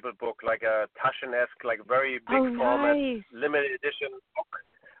coffee table book, like a Taschen-esque, like very big format, limited edition book,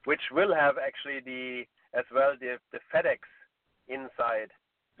 which will have actually the FedEx inside.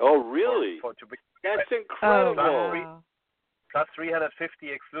 Oh, really? That's incredible. Plus 350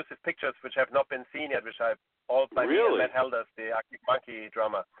 exclusive pictures, which have not been seen yet, which I all by me and Matt Helders, the Arctic Monkey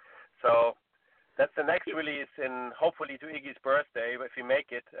drummer. So that's the next release, hopefully to Iggy's birthday. If we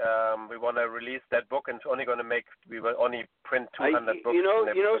make it, we want to release that book, and we will only print 200 books. You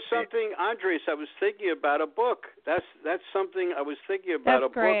know something, Andres? I was thinking about a book. That's something I was thinking about.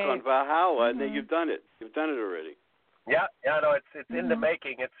 Book on Valhalla, and then you've done it. You've done it already. Yeah, no, it's in the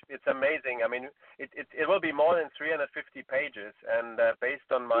making. It's amazing. I mean, it will be more than 350 pages, and based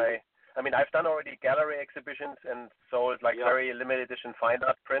on I've done already gallery exhibitions and sold very limited edition fine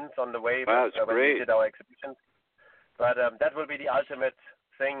art prints on the way when we did our exhibitions. But that will be the ultimate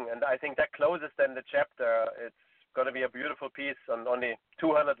thing, and I think that closes then the chapter. It's going to be a beautiful piece, and only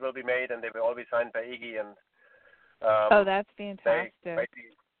 200 will be made, and they will all be signed by Iggy. And that's fantastic.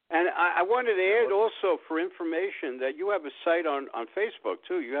 And I wanted to add also for information that you have a site on Facebook,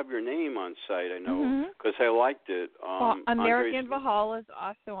 too. You have your name on site, I know, because I liked it. American Valhalla is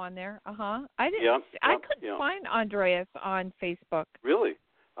also on there. I couldn't find Andreas on Facebook. Really?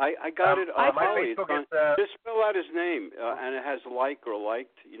 I got it. My Facebook is... just spell out his name, and it has like or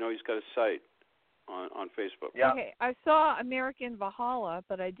liked. You know, he's got a site. on Facebook. Yeah. Okay, I saw American Valhalla,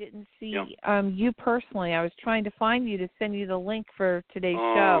 but I didn't see Yeah. you personally. I was trying to find you to send you the link for today's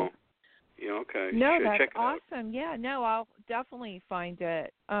show. Yeah, okay. No, Should that's check it out. awesome. Yeah, no, I'll definitely find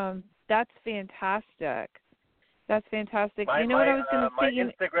it. That's fantastic. That's fantastic. You know what I was going to my say?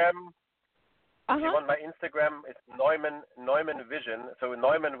 Instagram. If you Uh-huh. want my Instagram, it's Neumann Vision. So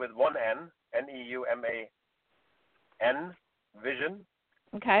Neumann with one N, Neumann Vision.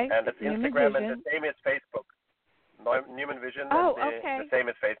 Okay. And it's Newman Instagram, Vision. and the same as Facebook. Newman Vision. Oh, and okay. the same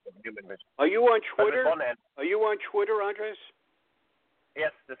as Facebook. Newman Vision. Are you on Twitter? But with one N. Are you on Twitter, Andres?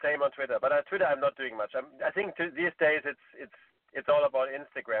 Yes, the same on Twitter. But on Twitter, I'm not doing much. I think these days it's all about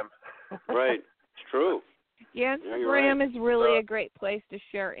Instagram. Right. It's true. Yeah, Yeah, you're Instagram right. is really a great place to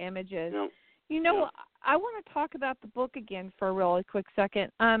share images. Yeah. You know, Yeah. I want to talk about the book again for a really quick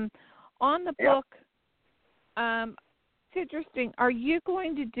second. On the Yeah. book, it's interesting. Are you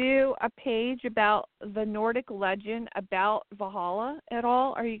going to do a page about the Nordic legend about Valhalla at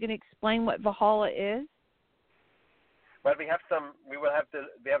all? Are you going to explain what Valhalla is? Well, we have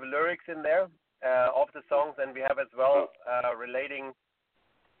lyrics in there of the songs, and we have as well relating.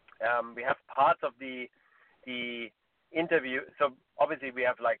 We have parts of the interview. So obviously we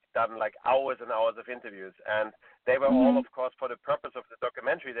have done hours and hours of interviews, and they were all, of course, for the purpose of the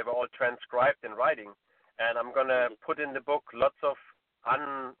documentary. They were all transcribed in writing, and I'm gonna put in the book lots of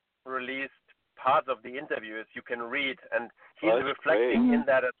unreleased parts of the interviews you can read, and he's reflecting in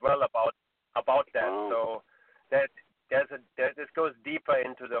that as well about that. Wow. So that. This goes deeper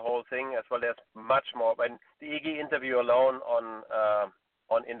into the whole thing as well. There's much more. And the IGGY interview alone on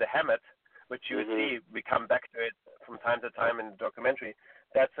in the HOMME, which you see, we come back to it from time to time in the documentary.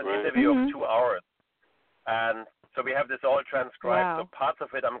 That's an interview of 2 hours, and so we have this all transcribed. Wow. So parts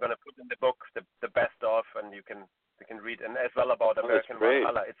of it I'm going to put in the book, the best of, and you can read, and as well about American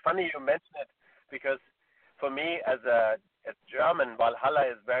Valhalla. It's funny you mention it because for me as German, Valhalla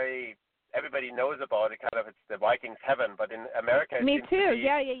is very. Everybody knows about it. It's the Vikings' heaven, but in America, it Me seems too. to be,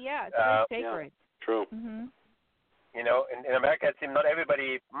 Yeah. It's very sacred. Yeah. True. Mm-hmm. You know, in America, it seems not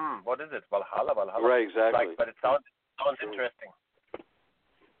everybody. What is it? Valhalla. Right. Exactly. But it sounds interesting.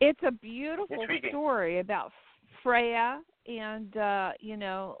 It's a beautiful Intriguing. story about Freya and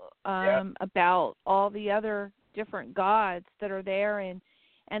about all the other different gods that are there, and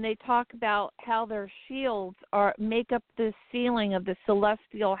they talk about how their shields make up the ceiling of the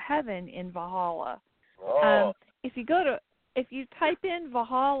celestial heaven in Valhalla. Oh. If you type in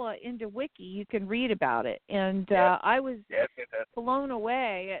Valhalla into Wiki, you can read about it. And I was blown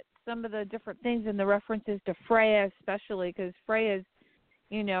away at some of the different things and the references to Freya, especially because Freya's,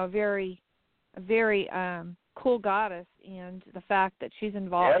 a very cool goddess, and the fact that she's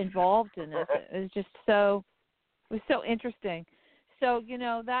involved in this is just it was so interesting. So,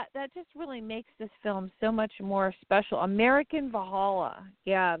 that just really makes this film so much more special. American Valhalla.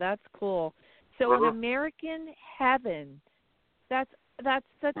 Yeah, that's cool. So an American heaven. That's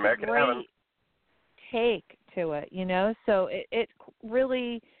such American a great heaven. take to it, So it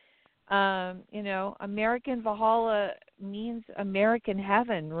really, American Valhalla means American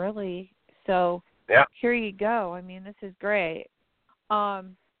heaven, really. So here you go. I mean, this is great.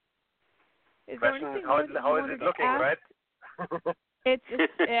 Question is how is it looking, right? It's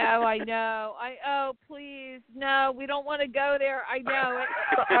I know. Please, no, we don't want to go there. I know.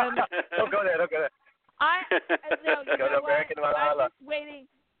 Don't go there. No, you go to American Valhalla. I'm just waiting.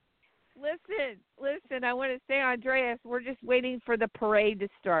 Listen. I want to say, Andreas, we're just waiting for the parade to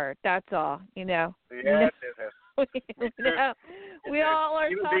start. That's all. Yes. We all are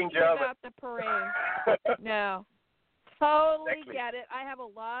Even talking German. about the parade. No, totally get it. I have a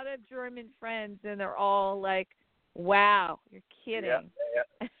lot of German friends, and they're all like, "Wow, you're kidding."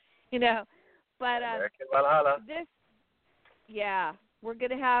 Yeah. But American Valhalla. we're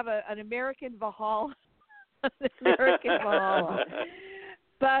gonna have an American Valhalla. American Valhalla.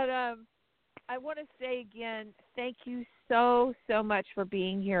 But I want to say again, thank you so much for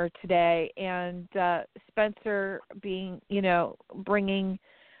being here today, and Spencer bringing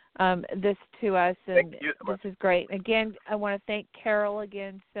this to us, and this is great. Again, I want to thank Carol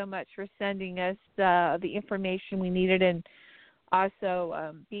again so much for sending us the information we needed, and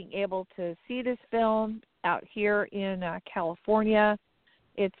also being able to see this film out here in California.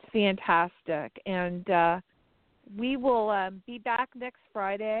 It's fantastic, and we will be back next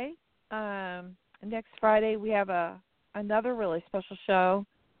Friday. Next Friday we have another really special show,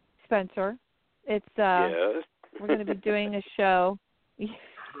 Spencer. It's yes. We're going to be doing a show. You're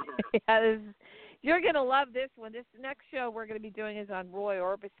going to love this one. This next show we're going to be doing is on Roy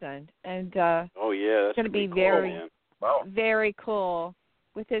Orbison, and it's going to be cool, very, man. Wow. very cool.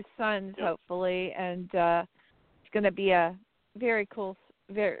 with his sons, Yep. hopefully, and it's going to be a very cool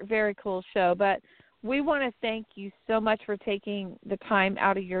show. But we want to thank you so much for taking the time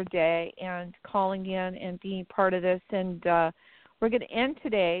out of your day and calling in and being part of this. And we're going to end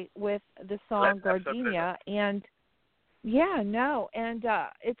today with the song Gardenia. And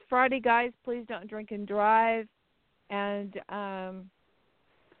it's Friday, guys. Please don't drink and drive. And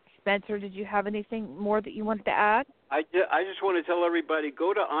Spencer, did you have anything more that you wanted to add? I just want to tell everybody,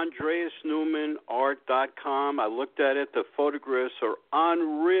 go to AndreasNewmanArt.com. I looked at it. The photographs are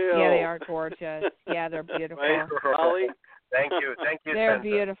unreal. Yeah, they are gorgeous. Yeah, they're beautiful. Right, Holly? Thank you, They're Spencer.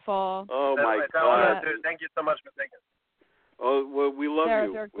 beautiful. Oh, my I God. thank you so much for taking it. Oh, well, we love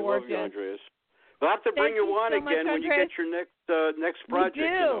you. They're We love you, gorgeous. Andreas. We'll have to bring Thank you you on so much, again when you Andreas. get your next project. We do.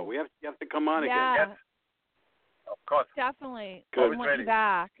 You know, you have to come on again. Yes. Of course. Definitely. Good. We want you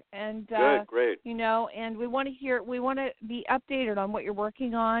back. And Good, great. and we want to be updated on what you're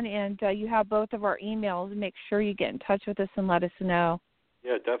working on, and you have both of our emails. Make sure you get in touch with us and let us know.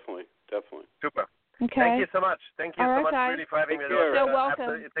 Yeah, definitely. Super. Okay. Thank you so much. Thank you All so right, much guys. really for having me. Take care. You're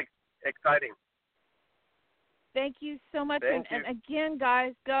welcome. It's exciting. Thank you so much. Thank and you. again,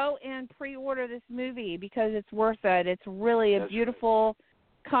 guys, go and pre-order this movie because it's worth it. It's really a That's beautiful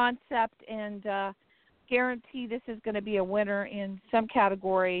concept, and guarantee this is going to be a winner in some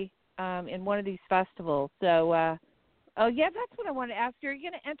category in one of these festivals. So, that's what I wanted to ask you. Are you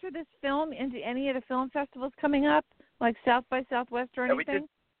going to enter this film into any of the film festivals coming up, like South by Southwest or anything?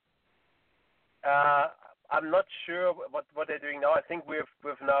 I'm not sure what they're doing now. I think we're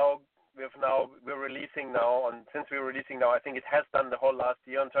releasing now. Since we're releasing now, I think it has done the whole last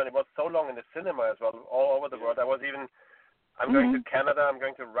year. And it was so long in the cinema as well, all over the world. I'm going to Canada. I'm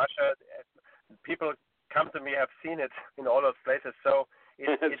going to Russia. People come to me, have seen it in all those places. So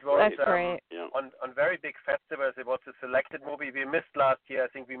it was great. on very big festivals. It was a selected movie. We missed last year. I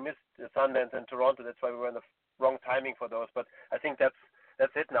think we missed Sundance and Toronto. That's why we were in the wrong timing for those. But I think that's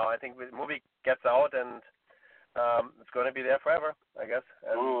it now. I think the movie gets out and it's going to be there forever, I guess.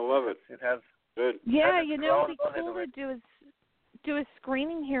 And I love it. It has. Good. Yeah, has its it'd be crown on cool it to do a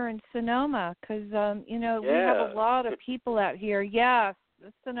screening here in Sonoma because we have Yeah. a lot of people out here. Yeah,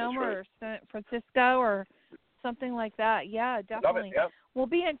 Sonoma right. or San Francisco or something like that. Yeah, definitely. Love it, yeah. We'll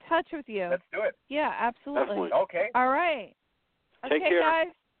be in touch with you. Let's do it. Yeah, absolutely. Definitely. Okay. All right. Take okay, care. guys.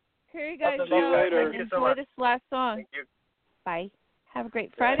 Here you guys See go. you later. And Thank you so enjoy much. this last song. Thank you. Bye. Have a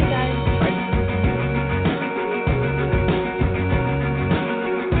great Friday, guys.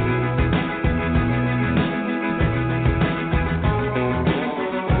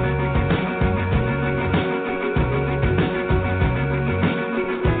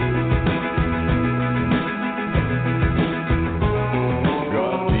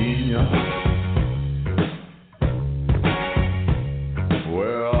 Gardenia,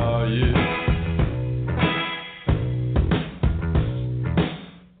 where are you?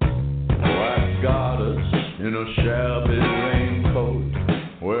 White goddess in a shabby raincoat,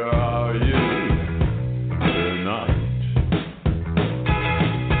 where are you tonight?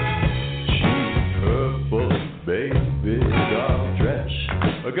 Cheap purple baby doll dress,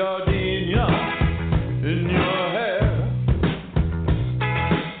 a gardenia in your hair.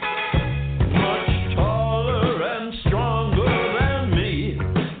 Much taller and stronger than me.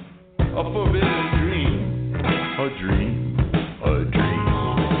 A forbidden dream, a dream, a dream.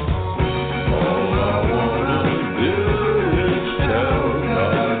 All I wanna do is tell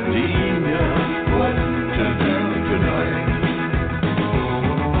Gardenia what to do tonight.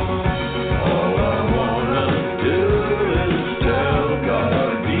 All I wanna do is tell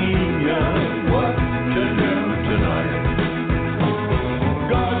Gardenia what to do tonight.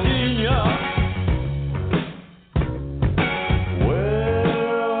 Gardenia,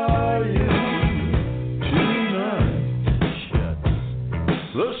 where are you tonight?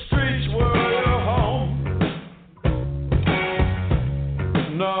 The streets were your home.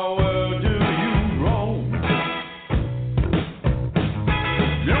 Now